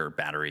stronger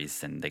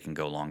batteries and they can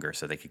go longer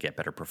so they could get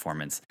better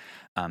performance.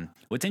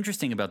 What's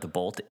interesting about the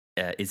Bolt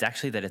is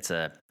actually that it's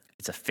a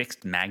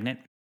fixed magnet.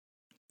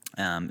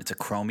 It's a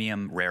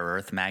chromium rare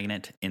earth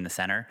magnet in the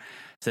center.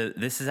 So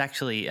this is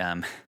actually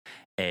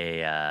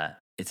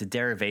it's a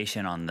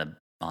derivation on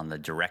the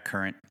direct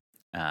current,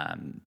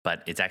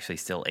 but it's actually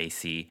still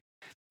AC.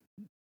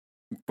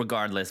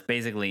 Regardless,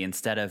 basically,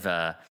 instead of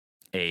a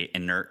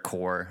inert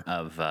core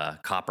of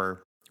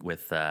copper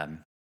with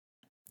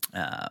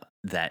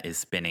that is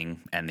spinning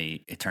and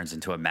it turns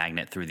into a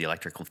magnet through the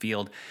electrical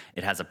field,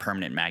 it has a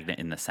permanent magnet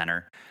in the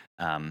center.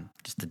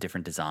 Just a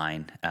different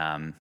design.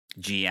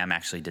 GM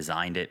actually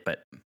designed it,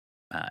 but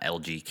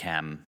LG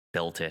Chem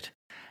built it,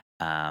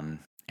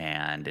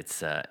 and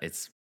it's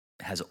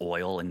has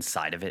oil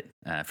inside of it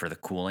for the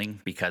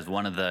cooling, because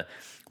one of the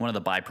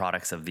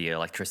byproducts of the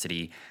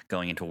electricity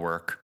going into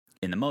work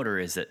in the motor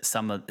is that it's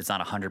not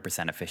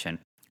 100% efficient,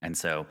 and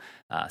so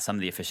some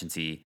of the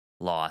efficiency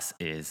loss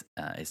is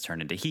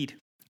turned into heat,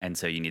 and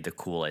so you need to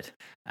cool it.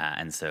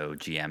 And so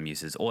GM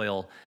uses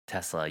oil,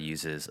 Tesla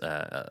uses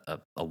a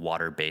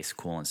water-based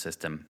coolant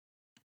system,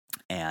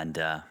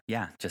 and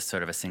just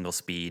sort of a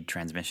single-speed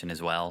transmission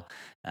as well,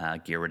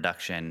 gear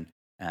reduction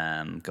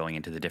going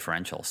into the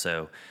differential.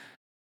 So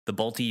the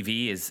Bolt EV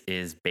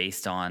is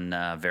based on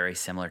very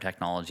similar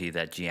technology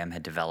that GM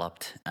had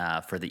developed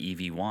for the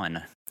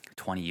EV1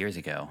 20 years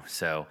ago.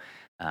 So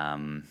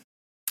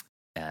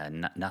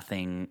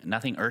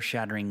nothing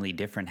earth-shatteringly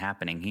different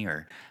happening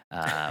here,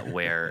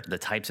 where the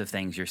types of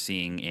things you're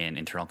seeing in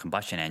internal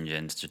combustion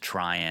engines to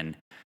try and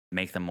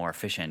make them more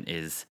efficient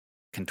is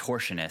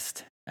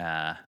contortionist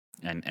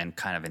and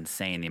kind of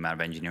insane, the amount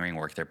of engineering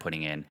work they're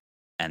putting in.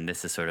 And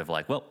this is sort of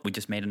like, well, we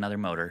just made another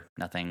motor.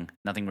 Nothing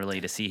really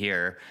to see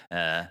here.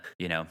 A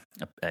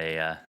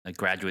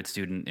graduate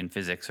student in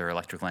physics or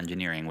electrical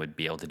engineering would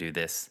be able to do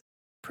this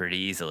pretty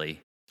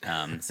easily.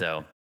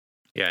 So,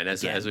 yeah, and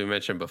as we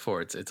mentioned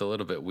before, it's a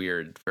little bit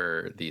weird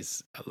for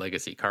these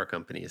legacy car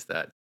companies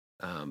that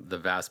the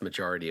vast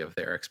majority of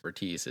their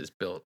expertise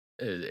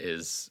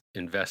is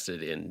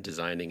invested in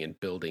designing and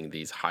building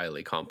these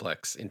highly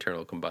complex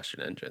internal combustion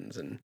engines,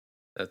 and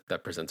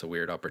that presents a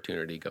weird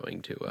opportunity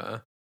going to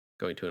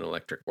an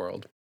electric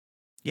world.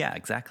 Yeah,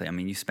 exactly. I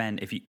mean,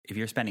 if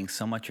you're spending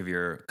so much of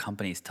your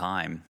company's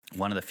time,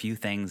 one of the few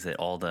things that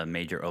all the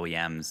major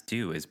OEMs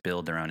do is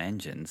build their own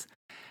engines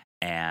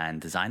and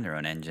design their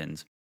own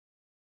engines.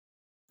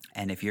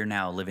 And if you're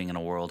now living in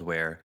a world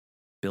where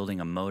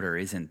building a motor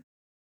isn't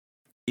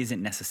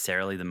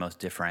necessarily the most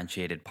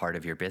differentiated part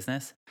of your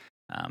business,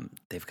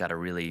 they've got a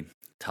really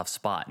tough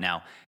spot.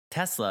 Now,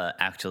 Tesla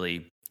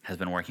actually has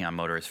been working on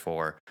motors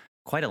for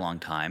quite a long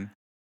time.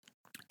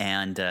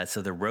 And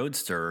so the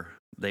Roadster,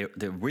 the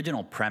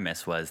original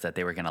premise was that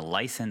they were going to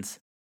license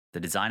the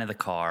design of the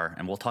car,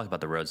 and we'll talk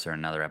about the Roadster in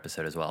another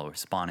episode as well. We're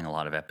spawning a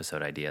lot of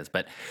episode ideas,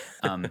 but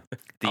I'll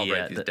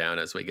write these down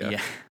as we go.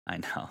 Yeah, I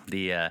know.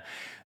 The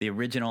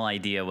original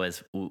idea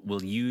was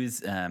we'll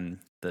use the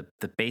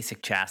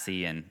basic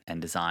chassis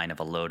and design of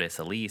a Lotus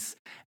Elise,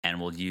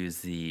 and we'll use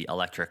the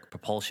electric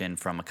propulsion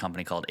from a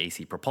company called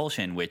AC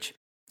Propulsion, which,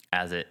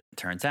 as it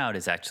turns out,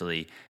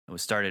 it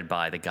was started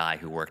by the guy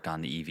who worked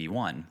on the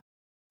EV1.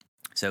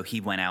 So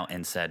he went out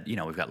and said,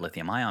 we've got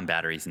lithium-ion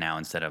batteries now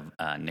instead of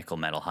nickel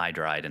metal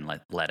hydride and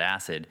lead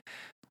acid.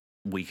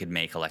 We could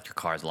make electric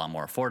cars a lot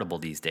more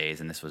affordable these days,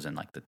 and this was in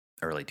like the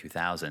early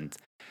 2000s.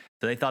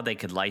 So they thought they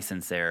could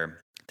license their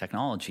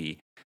technology,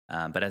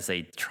 but as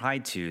they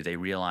tried to, they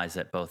realized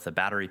that both the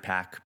battery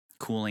pack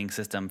cooling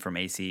system from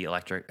AC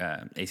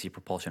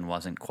Propulsion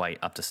wasn't quite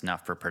up to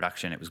snuff for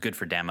production. It was good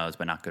for demos,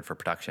 but not good for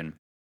production,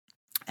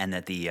 and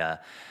that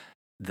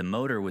the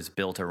motor was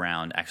built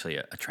around actually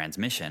a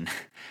transmission,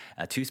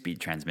 a 2-speed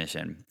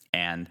transmission.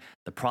 And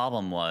the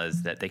problem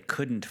was that they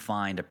couldn't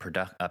find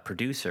a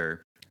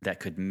producer that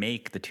could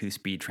make the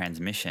 2-speed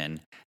transmission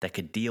that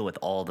could deal with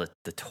all the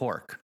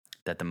torque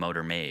that the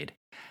motor made.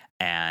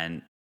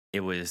 And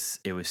they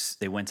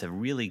went to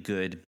really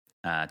good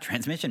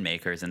transmission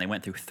makers, and they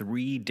went through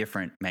 3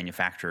 different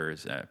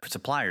manufacturers,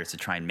 suppliers to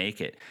try and make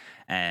it.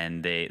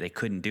 And they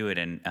couldn't do it.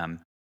 And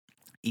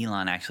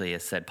Elon actually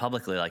has said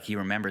publicly, like, he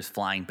remembers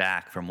flying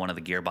back from one of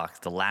the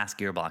last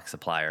gearbox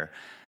supplier,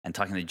 and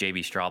talking to JB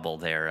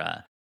Straubel,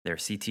 their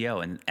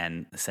CTO,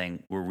 and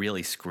saying, we're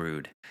really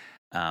screwed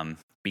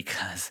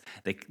because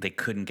they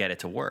couldn't get it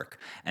to work.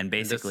 And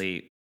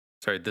basically,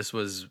 this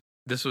was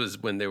This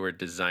was when they were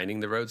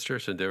designing the Roadster,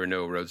 so there were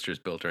no Roadsters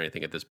built or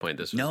anything at this point.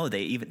 This was... No,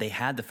 they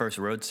had the first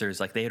Roadsters.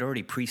 Like they had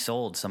already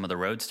pre-sold some of the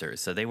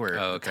Roadsters, so they were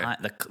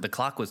the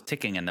clock was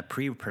ticking, and the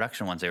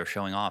pre-production ones they were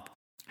showing off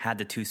had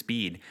the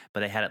 2-speed,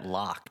 but they had it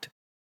locked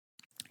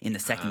in the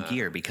second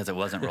gear because it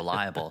wasn't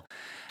reliable.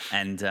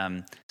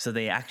 And so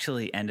they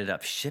actually ended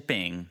up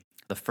shipping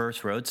the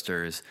first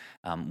Roadsters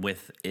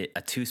with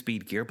a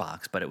 2-speed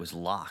gearbox, but it was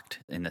locked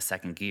in the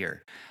second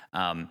gear.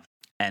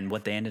 And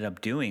what they ended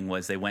up doing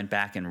was they went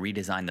back and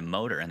redesigned the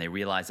motor, and they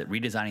realized that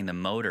redesigning the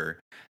motor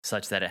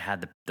such that it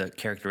had the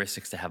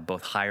characteristics to have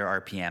both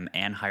higher RPM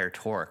and higher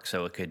torque,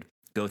 so it could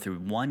go through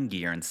one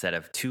gear instead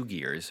of 2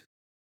 gears,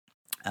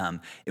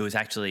 it was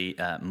actually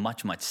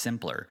much, much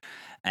simpler.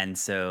 And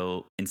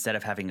so instead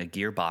of having a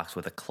gearbox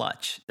with a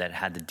clutch that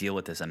had to deal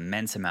with this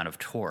immense amount of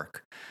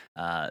torque,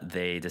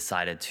 they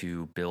decided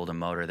to build a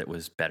motor that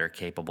was better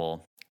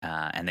capable.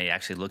 And they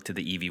actually looked to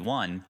the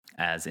EV1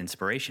 as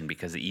inspiration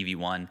because the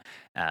EV1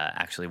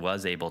 actually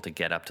was able to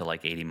get up to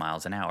like 80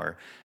 miles an hour.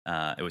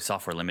 It was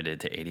software limited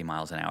to 80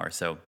 miles an hour.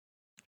 So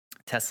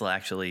Tesla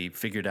actually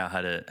figured out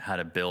how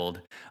to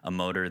build a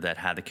motor that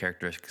had the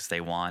characteristics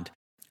they want.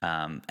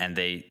 And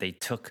they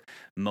took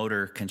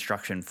motor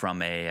construction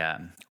from a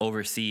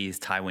overseas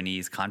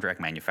Taiwanese contract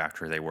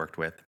manufacturer they worked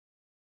with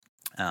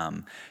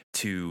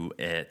to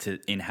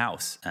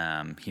in-house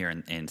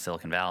here in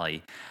Silicon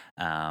Valley.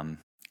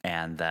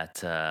 And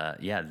that,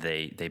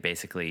 they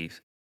basically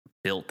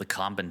built the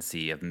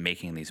competency of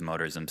making these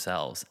motors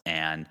themselves.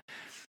 And,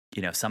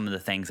 some of the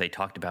things they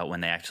talked about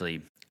when they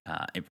actually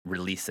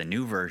released a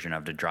new version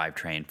of the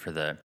drivetrain for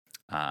the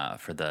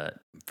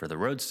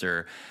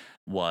Roadster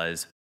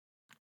was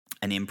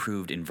an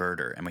improved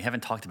inverter. And we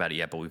haven't talked about it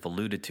yet, but we've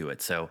alluded to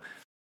it. So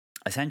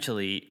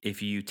essentially,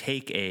 if you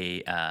take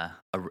a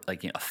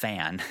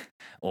fan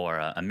or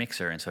a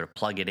mixer and sort of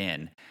plug it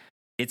in,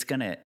 it's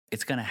gonna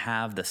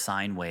have the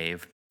sine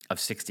wave of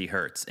 60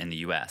 hertz in the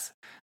US,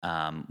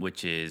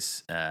 which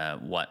is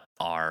what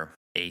our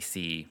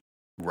AC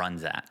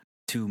runs at.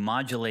 To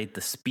modulate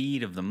the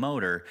speed of the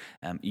motor,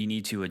 you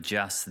need to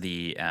adjust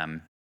the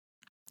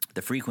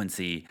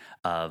frequency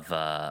of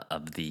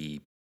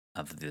the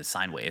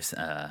sine waves,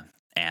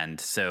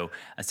 and so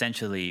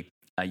essentially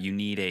you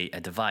need a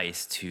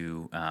device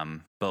to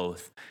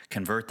both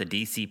convert the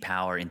DC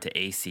power into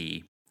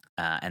AC,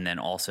 and then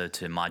also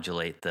to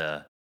modulate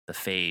the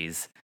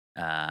phase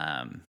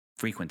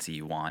frequency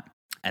you want,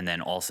 and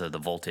then also the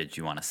voltage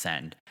you want to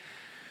send.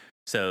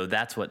 So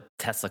that's what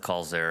Tesla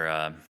calls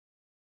their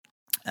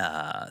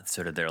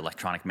sort of their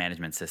electronic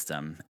management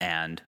system,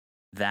 and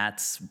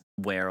that's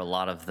where a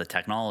lot of the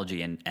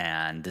technology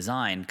and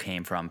design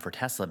came from for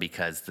Tesla,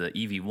 because the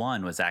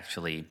EV1 was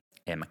actually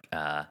an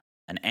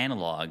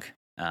analog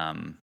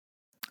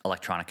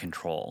electronic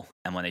control.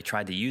 And when they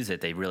tried to use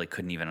it, they really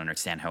couldn't even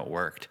understand how it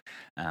worked.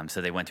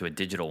 So they went to a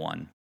digital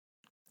one.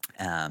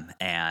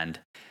 And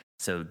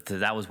so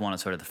that was one of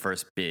sort of the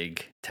first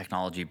big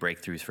technology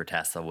breakthroughs for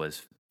Tesla,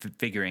 was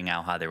figuring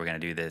out how they were going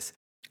to do this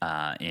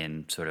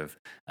in sort of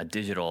a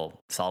digital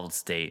solid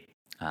state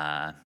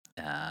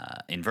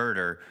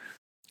inverter,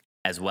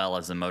 as well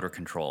as the motor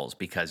controls,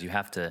 because you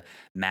have to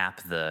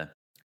map the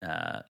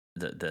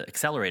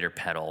accelerator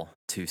pedal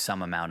to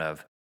some amount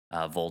of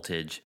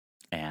voltage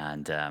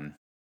and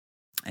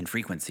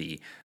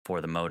frequency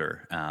for the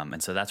motor,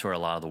 and so that's where a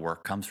lot of the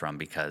work comes from,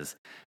 because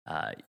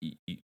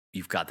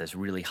you've got this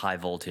really high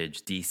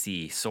voltage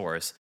DC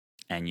source,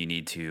 and you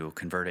need to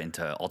convert it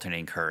into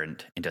alternating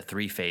current into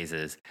 3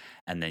 phases,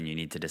 and then you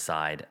need to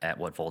decide at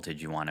what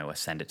voltage you want to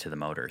send it to the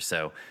motor.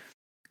 So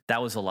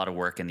that was a lot of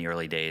work in the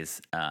early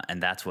days,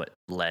 and that's what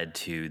led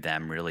to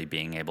them really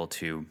being able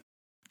to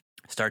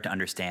start to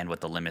understand what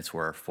the limits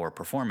were for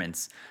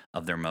performance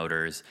of their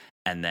motors,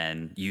 and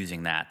then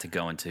using that to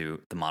go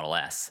into the Model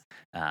S,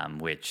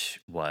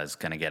 which was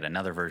going to get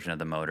another version of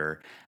the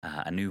motor,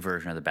 a new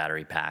version of the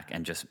battery pack,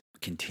 and just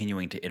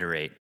continuing to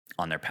iterate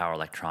on their power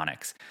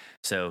electronics.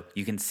 So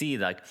you can see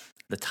like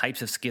the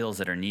types of skills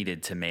that are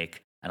needed to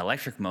make an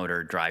electric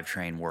motor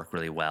drivetrain work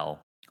really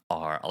well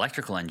are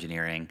electrical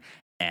engineering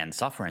and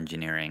software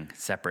engineering,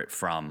 separate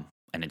from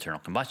an internal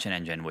combustion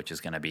engine, which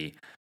is going to be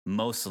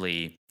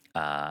mostly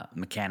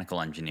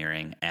mechanical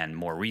engineering, and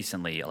more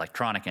recently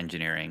electronic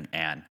engineering,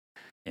 and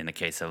in the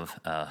case of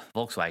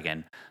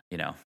Volkswagen,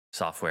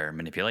 software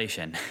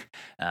manipulation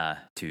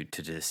to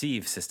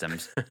deceive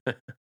systems.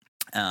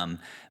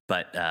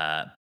 But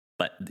the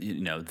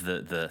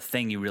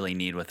thing you really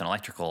need with an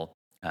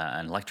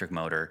electric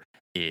motor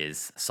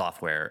is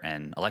software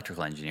and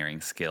electrical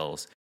engineering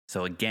skills.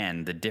 So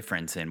again, the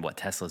difference in what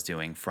Tesla's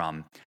doing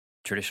from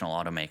traditional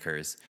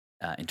automakers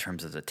in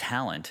terms of the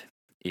talent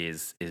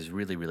is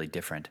really, really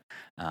different.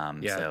 I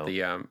was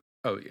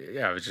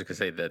just gonna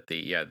say that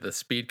the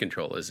speed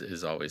control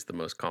is always the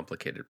most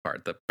complicated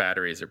part. The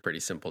batteries are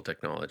pretty simple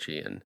technology,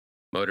 and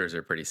motors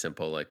are pretty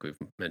simple, like we've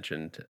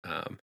mentioned.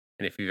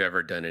 And if you've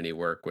ever done any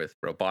work with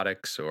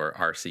robotics or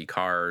RC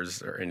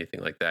cars or anything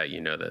like that, you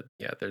know that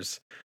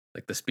there's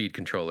like the speed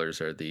controllers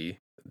are the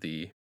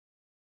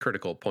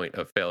critical point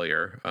of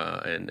failure,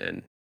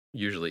 and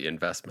usually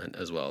investment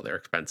as well. They're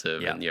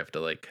expensive, and you have to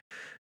like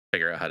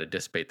figure out how to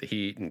dissipate the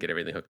heat and get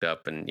everything hooked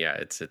up. And yeah,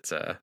 it's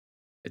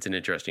an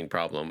interesting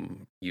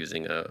problem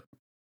using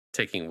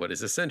taking what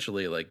is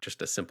essentially like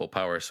just a simple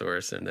power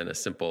source and then a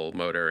simple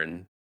motor,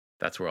 and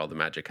that's where all the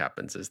magic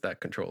happens, is that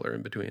controller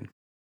in between.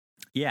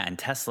 Yeah, and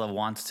Tesla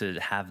wants to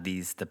have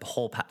the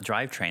whole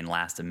drivetrain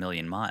last 1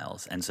 million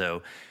miles. And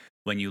so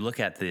when you look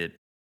at the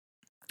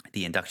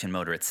induction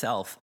motor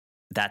itself,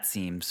 that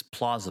seems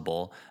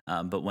plausible.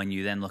 But when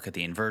you then look at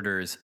the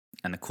inverters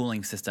and the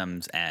cooling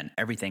systems and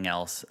everything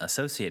else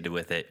associated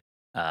with it,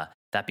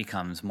 that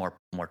becomes more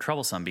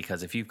troublesome,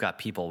 because if you've got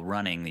people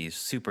running these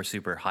super,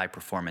 super high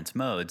performance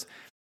modes,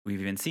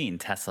 we've even seen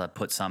Tesla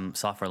put some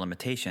software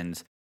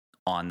limitations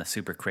on the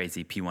super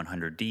crazy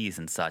P100Ds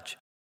and such,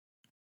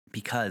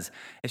 because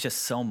it's just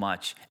so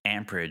much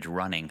amperage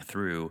running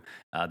through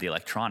the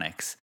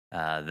electronics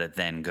that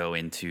then go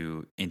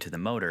into the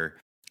motor,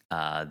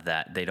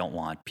 that they don't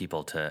want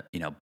people to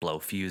blow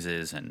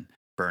fuses and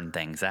burn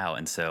things out.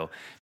 And so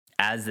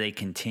as they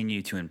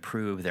continue to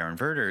improve their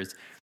inverters,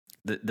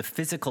 the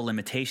physical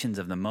limitations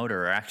of the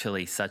motor are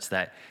actually such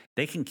that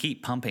they can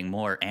keep pumping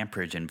more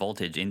amperage and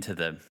voltage into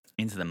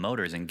the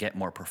motors and get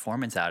more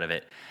performance out of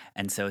it.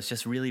 And so it's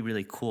just really,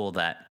 really cool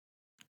that,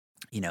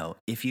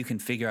 if you can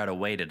figure out a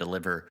way to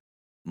deliver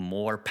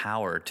more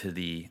power to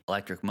the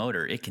electric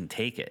motor, it can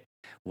take it,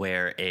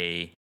 where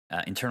a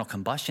internal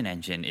combustion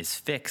engine is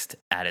fixed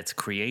at its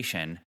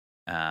creation,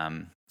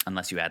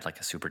 unless you add like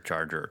a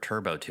supercharger or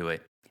turbo to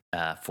it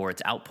for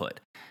its output,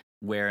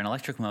 where an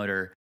electric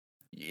motor,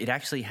 it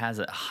actually has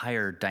a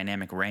higher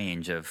dynamic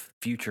range of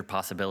future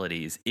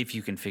possibilities if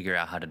you can figure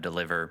out how to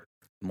deliver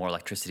more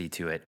electricity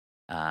to it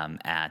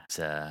at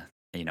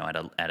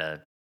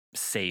a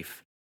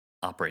safe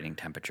operating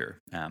temperature.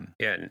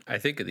 Yeah, and I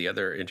think the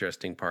other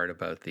interesting part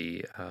about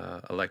the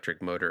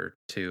electric motor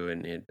too,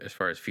 and as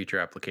far as future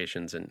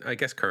applications, and I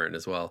guess current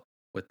as well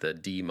with the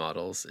D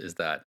models, is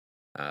that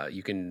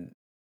you can,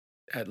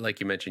 like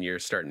you mentioned, you're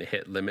starting to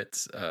hit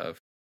limits of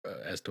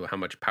as to how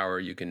much power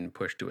you can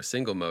push to a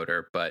single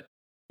motor, but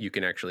you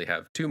can actually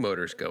have two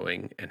motors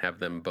going and have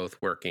them both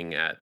working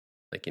at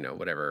like,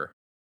 whatever,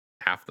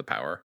 half the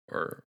power,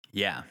 or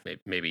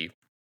maybe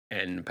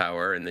N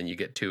power, and then you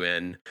get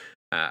 2N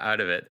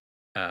out of it.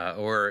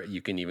 Or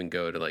you can even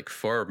go to like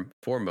four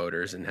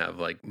motors and have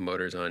like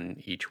motors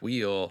on each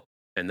wheel,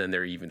 and then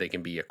they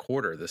can be a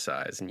quarter the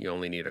size, and you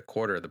only need a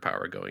quarter of the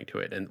power going to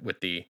it. And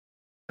with the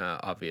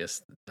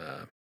obvious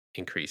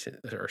increase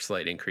or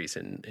slight increase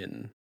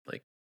in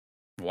like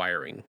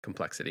wiring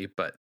complexity,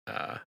 but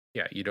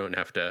you don't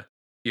have to.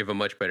 You have a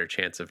much better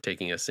chance of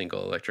taking a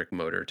single electric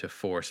motor to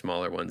four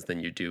smaller ones than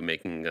you do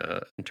making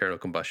an internal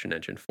combustion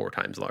engine 4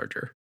 times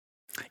larger.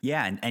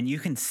 Yeah, and you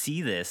can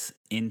see this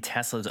in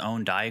Tesla's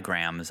own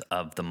diagrams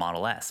of the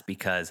Model S,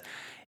 because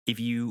if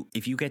you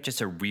get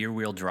just a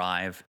rear-wheel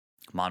drive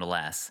Model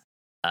S,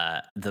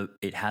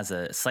 it has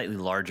a slightly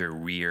larger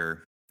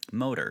rear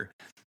motor.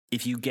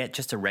 If you get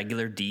just a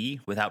regular D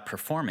without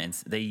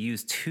performance, they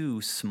use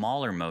 2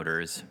 smaller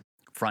motors,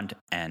 front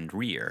and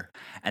rear.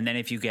 And then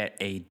if you get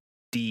a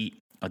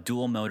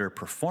dual motor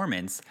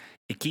performance,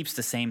 it keeps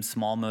the same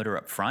small motor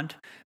up front,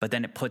 but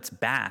then it puts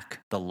back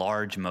the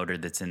large motor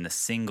that's in the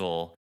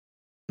single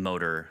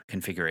motor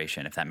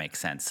configuration, if that makes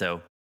sense.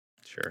 So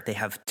sure, they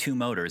have 2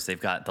 motors. They've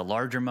got the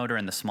larger motor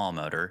and the small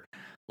motor.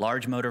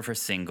 Large motor for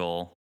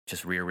single,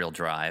 just rear-wheel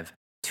drive.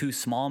 2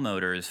 small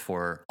motors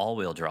for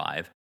all-wheel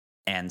drive,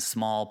 and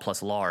small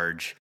plus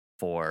large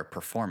for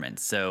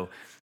performance. So,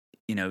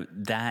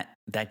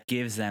 that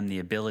gives them the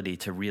ability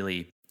to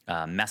really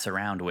mess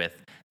around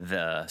with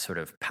the sort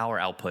of power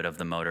output of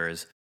the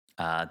motors,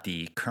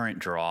 the current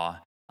draw.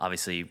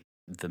 Obviously,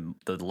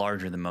 the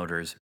larger the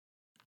motors,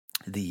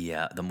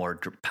 the more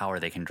power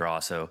they can draw.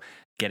 So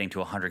getting to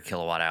 100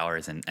 kilowatt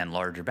hours and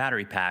larger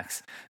battery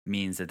packs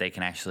means that they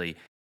can actually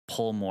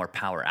pull more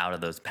power out of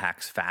those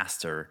packs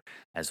faster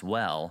as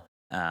well,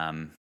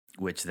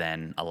 which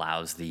then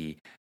allows the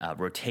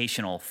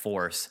rotational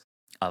force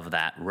of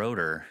that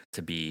rotor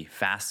to be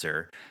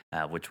faster,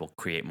 which will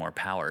create more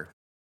power.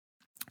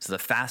 So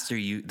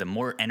the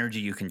more energy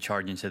you can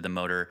charge into the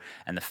motor,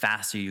 and the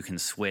faster you can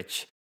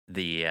switch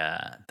the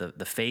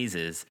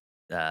phases,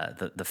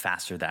 the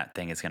faster that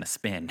thing is going to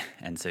spin,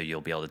 and so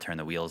you'll be able to turn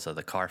the wheels of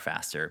the car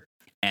faster.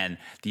 And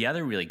the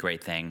other really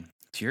great thing,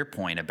 to your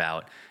point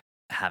about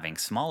having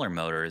smaller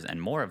motors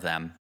and more of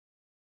them,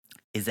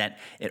 is that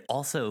it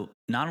also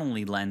not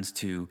only lends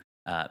to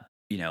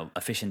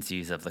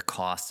efficiencies of the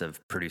cost of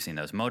producing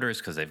those motors,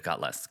 because they've got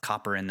less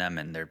copper in them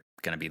and they're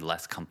going to be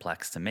less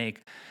complex to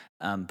make,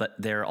 but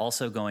they're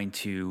also going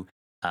to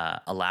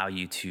allow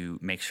you to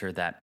make sure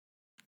that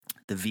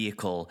the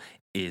vehicle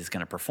is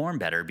going to perform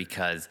better,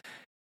 because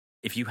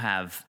if you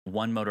have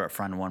one motor up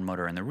front and one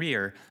motor in the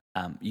rear,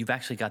 you've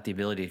actually got the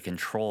ability to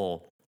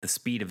control the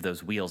speed of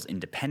those wheels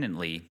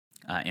independently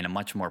in a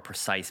much more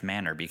precise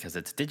manner, because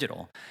it's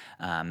digital.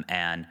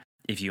 And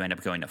if you end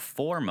up going to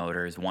 4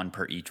 motors, 1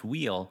 per each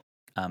wheel,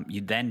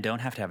 you then don't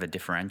have to have a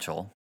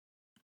differential.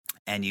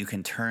 and you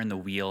can turn the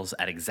wheels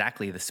at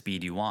exactly the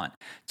speed you want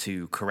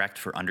to correct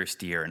for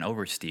understeer and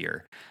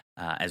oversteer,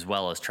 as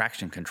well as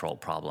traction control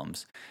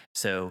problems.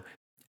 So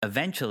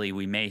eventually,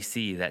 we may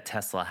see that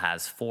Tesla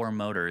has 4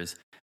 motors,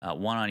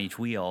 one on each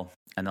wheel,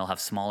 and they'll have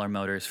smaller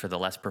motors for the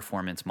less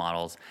performance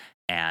models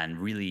and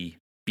really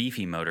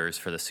beefy motors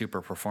for the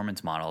super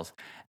performance models.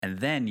 And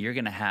then you're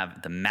going to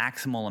have the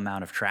maximal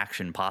amount of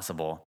traction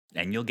possible,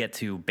 and you'll get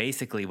to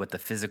basically what the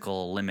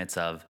physical limits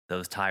of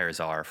those tires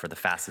are for the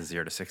fastest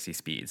 0 to 60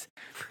 speeds.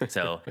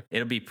 So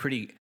it'll be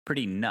pretty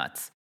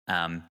nuts.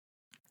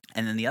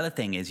 And then the other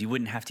thing is you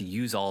wouldn't have to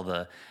use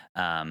you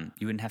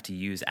wouldn't have to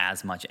use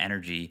as much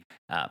energy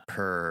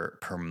per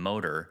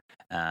motor.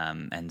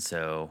 And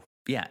so,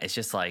 yeah, it's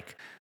just like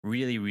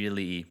really,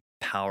 really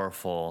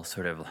powerful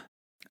sort of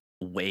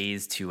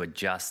ways to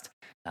adjust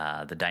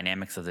the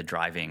dynamics of the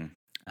driving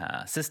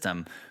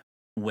system,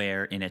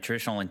 where in a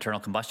traditional internal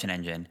combustion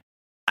engine,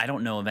 I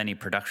don't know of any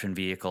production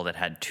vehicle that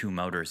had 2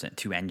 motors and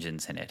 2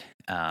 engines in it.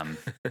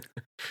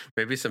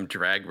 Maybe some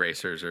drag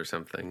racers or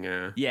something.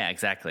 Yeah,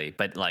 exactly.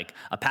 But like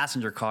a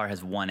passenger car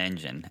has 1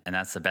 engine, and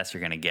that's the best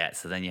you're going to get.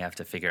 So then you have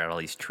to figure out all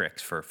these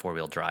tricks for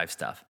 4-wheel drive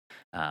stuff.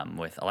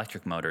 With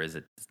electric motors,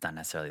 it's not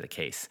necessarily the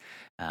case.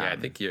 I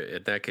think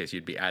in that case,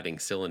 you'd be adding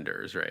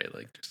cylinders, right?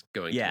 Like just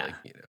going to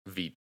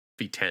like,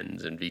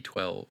 V10s and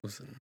V12s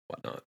and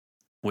whatnot.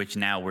 Which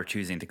now we're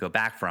choosing to go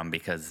back from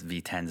because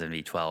V10s and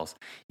V12s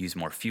use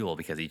more fuel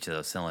because each of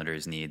those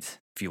cylinders needs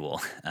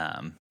fuel.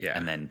 And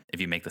then if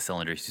you make the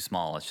cylinders too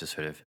small, it's just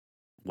sort of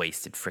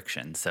wasted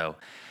friction. So,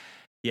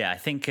 yeah, I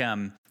think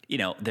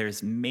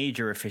there's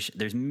major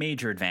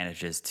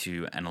advantages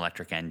to an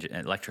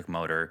electric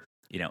motor.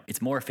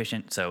 It's more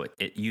efficient, so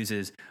it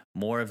uses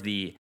more of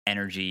the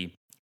energy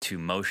to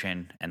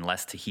motion and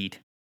less to heat.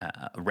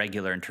 A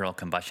regular internal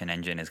combustion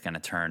engine is going to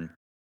turn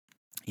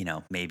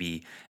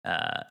maybe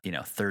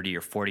 30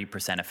 or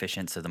 40%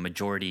 efficient. So the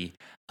majority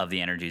of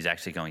the energy is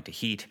actually going to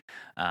heat,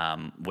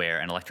 where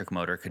an electric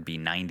motor could be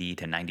 90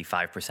 to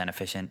 95%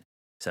 efficient.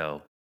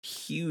 So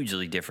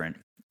hugely different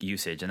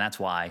usage. And that's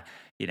why,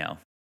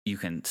 you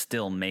can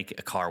still make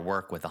a car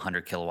work with a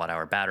 100 kilowatt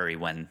hour battery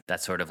when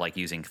that's sort of like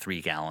using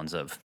 3 gallons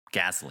of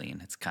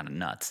gasoline. It's kind of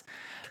nuts.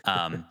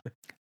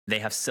 They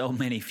have so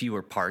many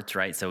fewer parts,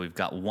 right? So we've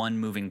got 1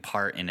 moving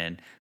part in an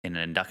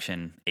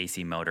induction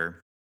AC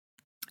motor,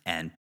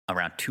 and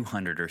around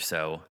 200 or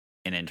so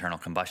in an internal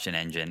combustion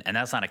engine. And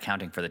that's not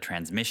accounting for the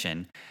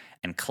transmission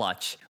and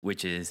clutch,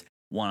 which is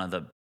one of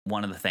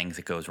the things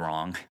that goes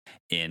wrong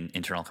in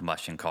internal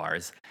combustion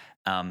cars.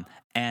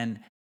 And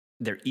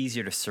they're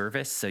easier to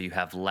service, so you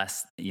have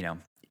less,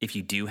 if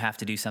you do have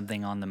to do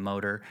something on the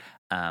motor,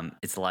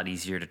 it's a lot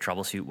easier to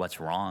troubleshoot what's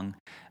wrong.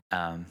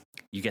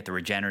 You get the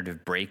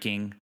regenerative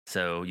braking,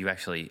 so you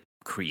actually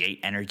create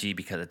energy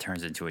because it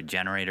turns into a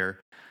generator.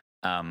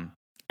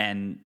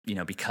 And,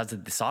 because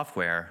of the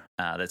software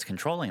that's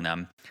controlling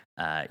them,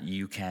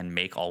 you can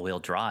make all-wheel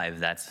drive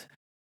that's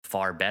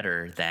far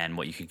better than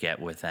what you could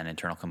get with an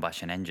internal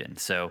combustion engine.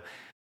 So,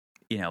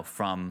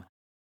 from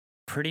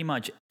pretty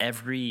much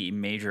every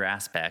major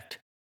aspect,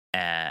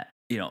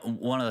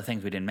 one of the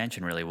things we didn't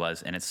mention really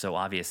was, and it's so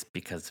obvious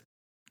because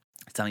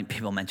it's something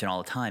people mention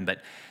all the time,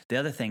 but the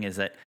other thing is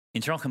that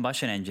internal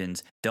combustion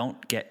engines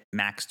don't get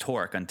max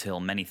torque until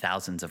many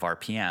thousands of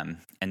RPM.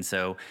 And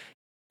so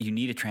you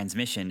need a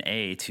transmission,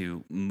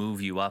 to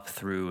move you up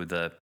through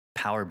the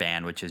power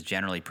band, which is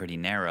generally pretty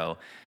narrow.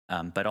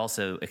 But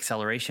also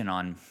acceleration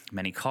on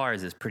many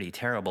cars is pretty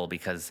terrible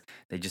because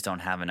they just don't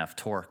have enough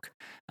torque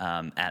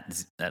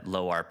at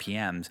low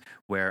RPMs,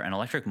 where an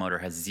electric motor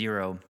has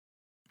zero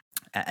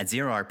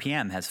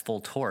RPM has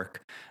full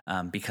torque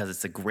because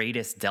it's the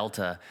greatest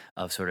delta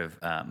of sort of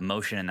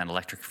motion in that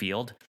electric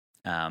field.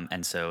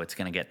 And so it's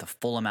going to get the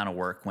full amount of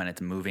work when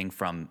it's moving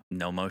from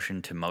no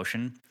motion to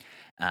motion.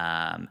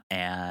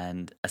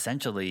 And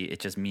essentially,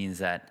 it just means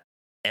that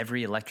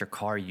every electric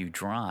car you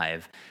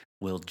drive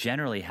will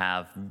generally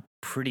have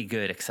pretty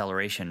good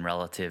acceleration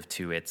relative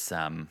to its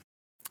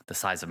the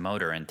size of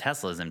motor. And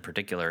Teslas in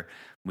particular,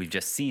 we've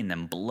just seen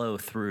them blow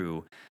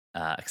through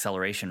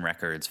acceleration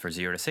records for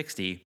 0 to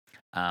 60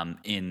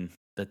 in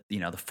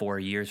the 4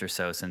 years or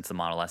so since the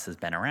Model S has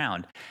been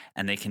around,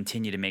 and they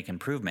continue to make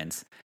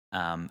improvements.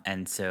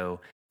 And so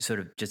sort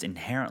of just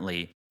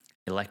inherently,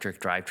 electric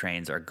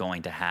drivetrains are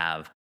going to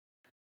have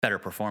better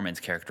performance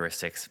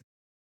characteristics,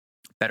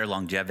 better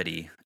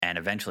longevity, and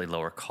eventually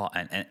lower cost.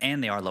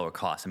 And they are lower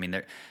cost. I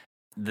mean,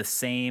 the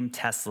same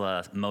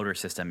Tesla motor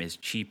system is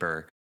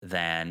cheaper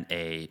than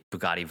a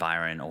Bugatti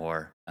Veyron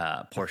or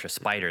Porsche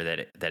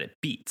Spyder that it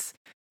beats.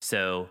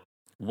 So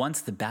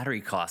once the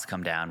battery costs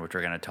come down, which we're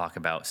going to talk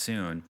about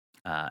soon,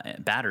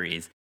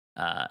 batteries,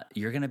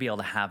 you're going to be able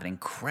to have an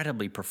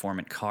incredibly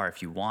performant car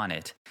if you want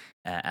it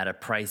at a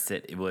price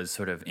that it was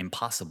sort of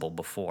impossible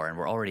before. And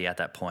we're already at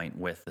that point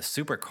with the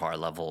supercar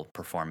level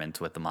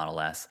performance with the Model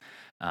S.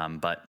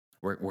 But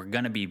we're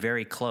going to be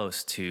very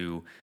close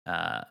to,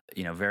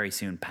 very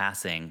soon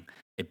passing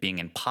it being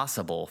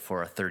impossible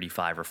for a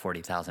 $35,000 or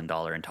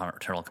 $40,000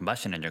 internal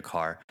combustion engine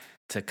car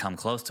to come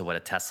close to what a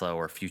Tesla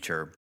or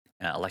future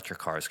electric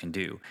cars can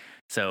do.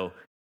 So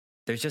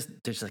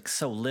there's like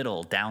so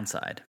little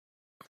downside.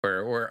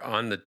 We're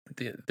on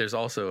there's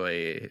also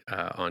a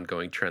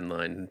ongoing trend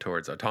line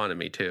towards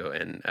autonomy too,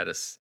 and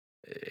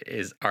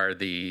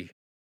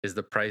is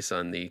the price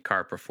on the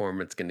car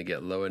performance going to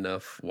get low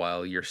enough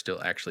while you're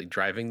still actually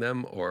driving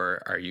them,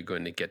 or are you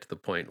going to get to the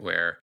point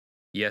where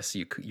yes,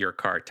 your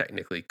car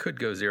technically could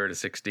go 0 to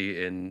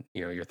 60 in,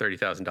 your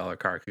 $30,000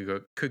 car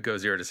could go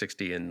 0 to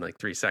 60 in like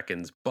 3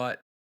 seconds, but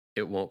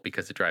it won't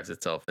because it drives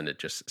itself and it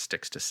just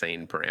sticks to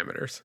sane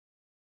parameters.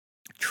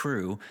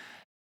 True.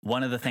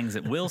 One of the things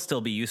that will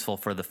still be useful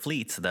for the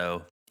fleets,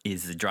 though,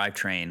 is the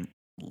drivetrain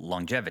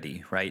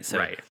longevity, right? So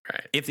right.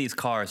 If these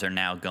cars are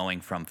now going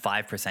from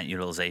 5%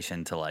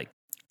 utilization to like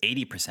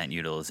 80%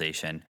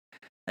 utilization,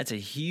 that's a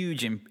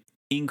huge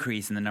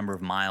increase in the number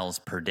of miles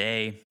per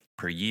day,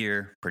 per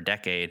year, per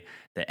decade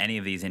that any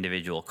of these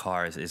individual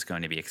cars is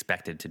going to be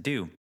expected to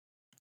do.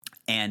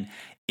 And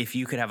if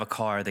you could have a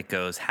car that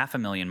goes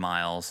 500,000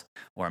 miles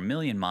or 1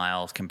 million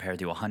miles compared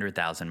to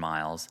 100,000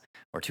 miles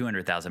or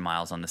 200,000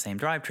 miles on the same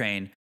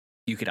drivetrain,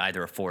 you could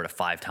either afford a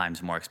 5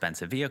 times more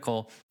expensive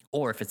vehicle,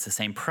 or if it's the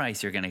same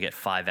price, you're going to get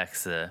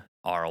 5x the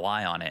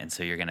ROI on it. And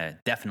so you're going to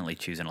definitely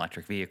choose an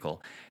electric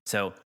vehicle.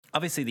 So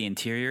obviously the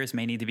interiors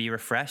may need to be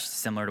refreshed,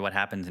 similar to what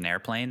happens in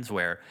airplanes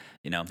where,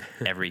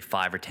 every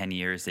 5 or 10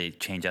 years they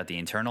change out the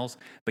internals.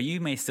 But you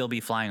may still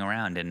be flying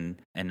around in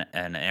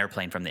an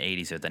airplane from the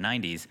 80s or the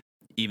 90s,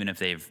 even if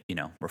they've,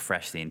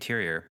 refreshed the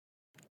interior.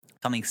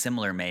 Something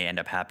similar may end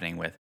up happening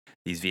with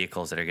these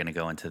vehicles that are going to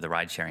go into the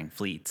ride-sharing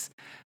fleets.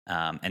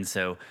 And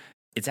so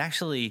it's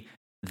actually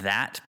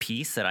that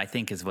piece that I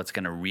think is what's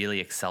going to really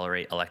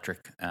accelerate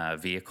electric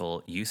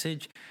vehicle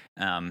usage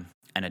and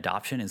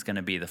adoption is going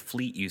to be the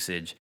fleet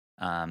usage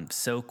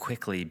so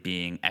quickly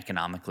being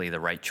economically the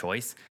right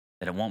choice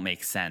that it won't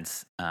make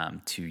sense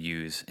to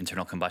use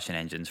internal combustion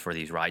engines for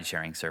these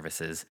ride-sharing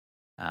services,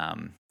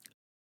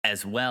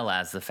 as well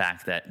as the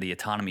fact that the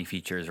autonomy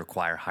features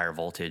require higher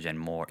voltage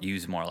and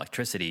use more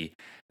electricity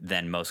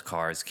than most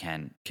cars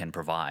can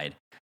provide.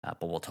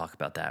 But we'll talk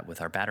about that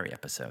with our battery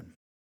episode.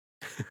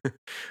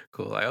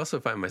 Cool. I also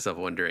find myself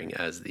wondering,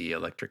 as the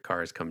electric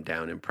cars come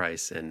down in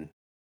price and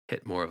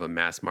hit more of a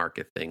mass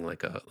market thing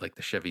like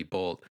the Chevy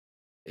Bolt,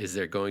 is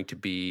there going to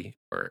be,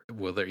 or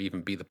will there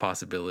even be the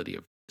possibility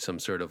of some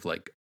sort of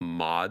like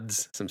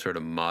mods, some sort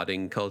of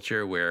modding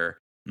culture where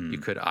you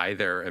could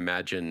either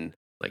imagine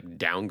like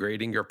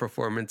downgrading your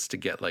performance to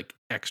get like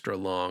extra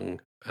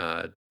long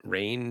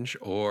range,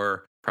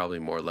 or probably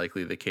more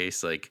likely the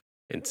case, like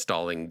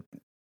installing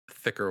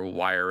thicker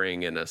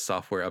wiring and a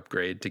software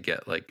upgrade to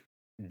get like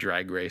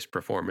drag race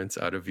performance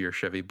out of your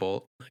Chevy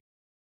Bolt?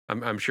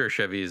 I'm sure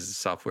Chevy's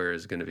software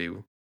is going to be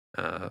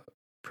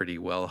pretty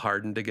well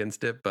hardened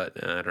against it,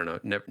 but I don't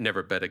know.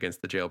 Never bet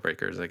against the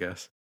jailbreakers, I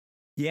guess.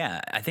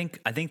 Yeah, I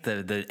think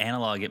the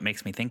analog it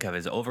makes me think of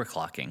is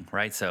overclocking,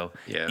 right? So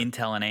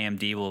Intel and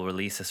AMD will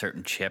release a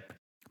certain chip,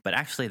 but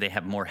actually they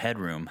have more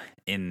headroom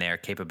in their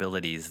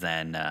capabilities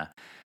than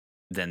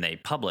they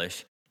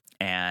publish.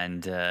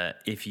 And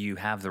if you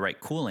have the right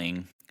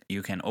cooling,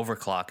 you can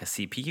overclock a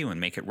CPU and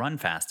make it run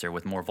faster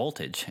with more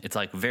voltage. It's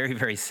like very,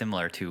 very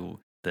similar to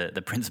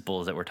the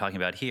principles that we're talking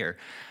about here.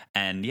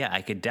 And yeah,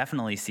 I could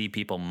definitely see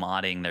people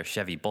modding their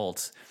Chevy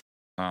Bolts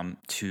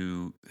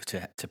to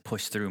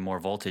push through more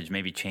voltage,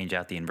 maybe change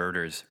out the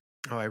inverters.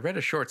 Oh, I read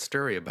a short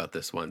story about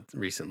this one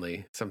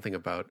recently, something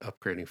about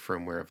upgrading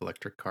firmware of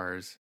electric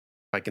cars.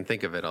 If I can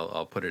think of it,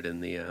 I'll put it in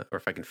the, or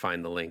if I can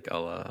find the link,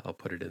 I'll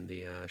put it in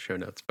the show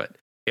notes. But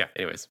yeah,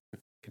 anyways.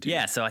 Continue.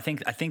 Yeah, so I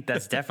think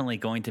that's definitely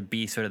going to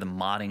be sort of the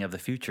modding of the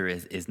future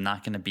is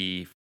not going to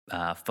be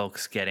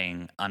folks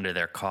getting under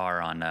their car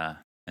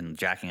and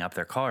jacking up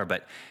their car,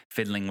 but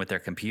fiddling with their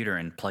computer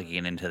and plugging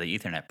it into the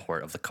Ethernet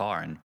port of the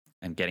car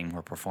and getting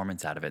more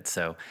performance out of it.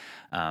 So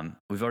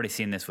we've already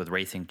seen this with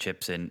racing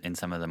chips in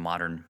some of the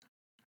modern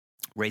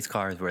race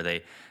cars where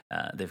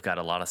they've got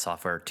a lot of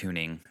software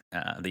tuning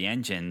the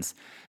engines,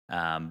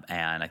 and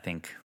I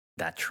think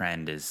that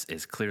trend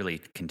is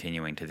clearly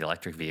continuing to the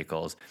electric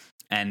vehicles.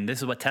 And this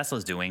is what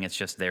Tesla's doing. It's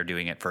just they're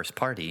doing it first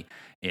party,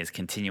 is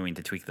continuing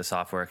to tweak the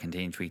software,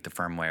 continuing to tweak the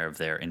firmware of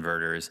their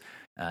inverters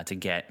to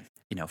get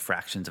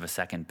fractions of a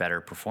second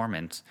better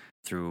performance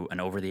through an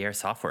over-the-air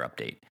software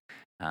update.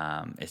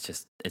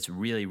 It's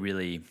really,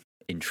 really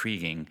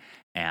intriguing,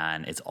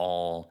 and it's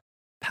all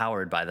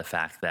powered by the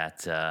fact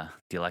that the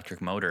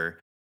electric motor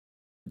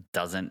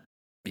doesn't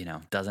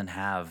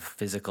have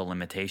physical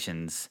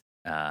limitations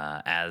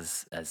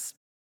as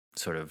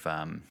sort of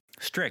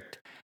strict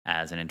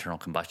as an internal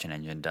combustion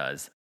engine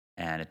does,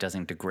 and it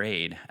doesn't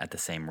degrade at the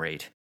same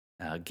rate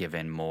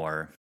given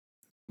more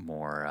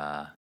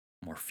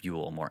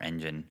fuel, more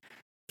engine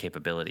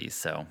capabilities.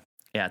 So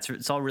yeah,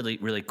 it's all really,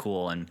 really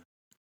cool, and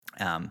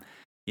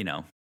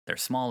they're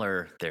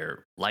smaller,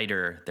 they're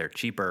lighter, they're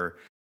cheaper,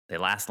 they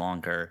last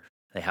longer,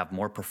 they have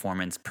more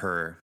performance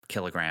per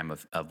kilogram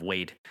of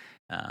weight.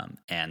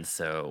 And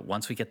so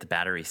once we get the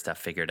battery stuff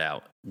figured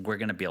out, we're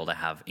going to be able to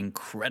have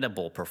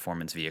incredible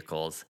performance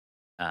vehicles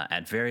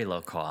at very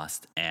low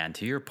cost. And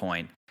to your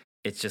point,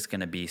 it's just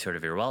going to be sort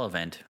of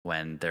irrelevant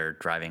when they're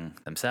driving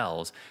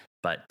themselves.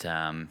 But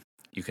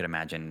you could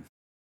imagine,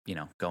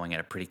 going at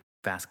a pretty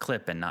fast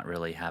clip and not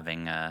really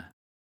having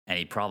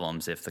any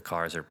problems if the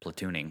cars are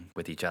platooning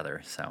with each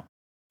other. So it'd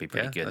be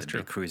pretty good to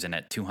be cruising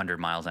at 200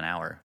 miles an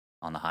hour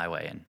on the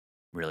highway and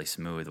really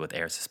smooth with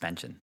air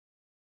suspension.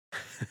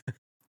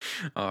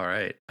 All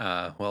right.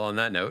 Well, on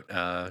that note,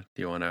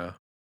 do you want to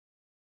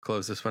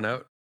close this one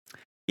out?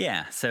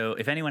 Yeah. So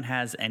if anyone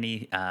has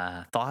any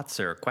thoughts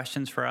or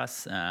questions for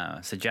us,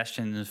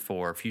 suggestions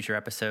for future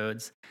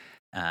episodes,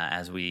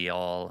 as we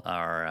all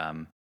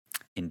are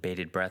in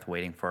bated breath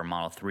waiting for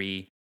Model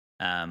 3,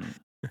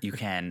 you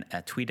can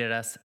tweet at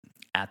us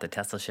at The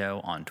Tesla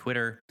Show on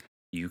Twitter.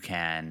 You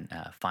can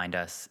find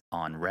us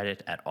on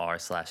Reddit at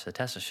r/The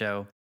Tesla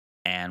Show.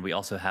 And we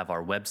also have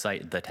our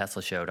website,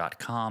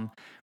 theteslashow.com,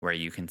 where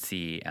you can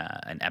see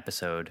an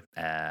episode,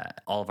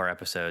 all of our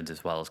episodes,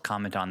 as well as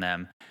comment on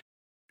them.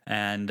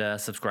 And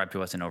subscribe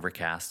to us in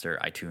Overcast or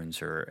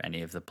iTunes or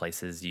any of the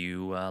places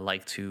you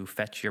like to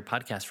fetch your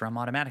podcast from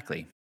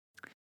automatically.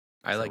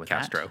 I like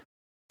Castro.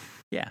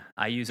 Yeah,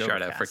 I use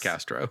Overcast. Shout out for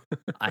Castro.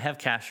 I have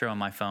Castro on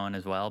my phone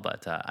as well,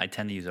 but I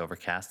tend to use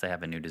Overcast. They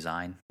have a new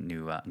design,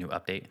 new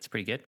update. It's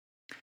pretty good.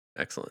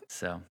 Excellent.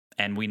 So,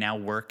 and we now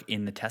work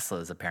in the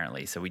Teslas,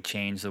 apparently. So we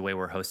changed the way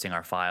we're hosting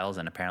our files,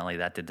 and apparently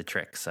that did the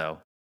trick. So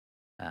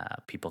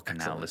people can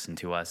now listen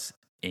to us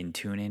in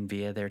TuneIn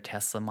via their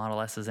Tesla Model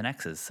S's and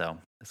X's. So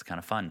it's kind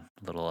of fun.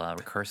 A little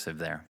recursive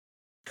there.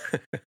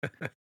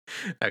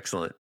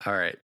 Excellent. All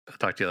right. I'll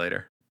talk to you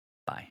later.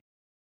 Bye.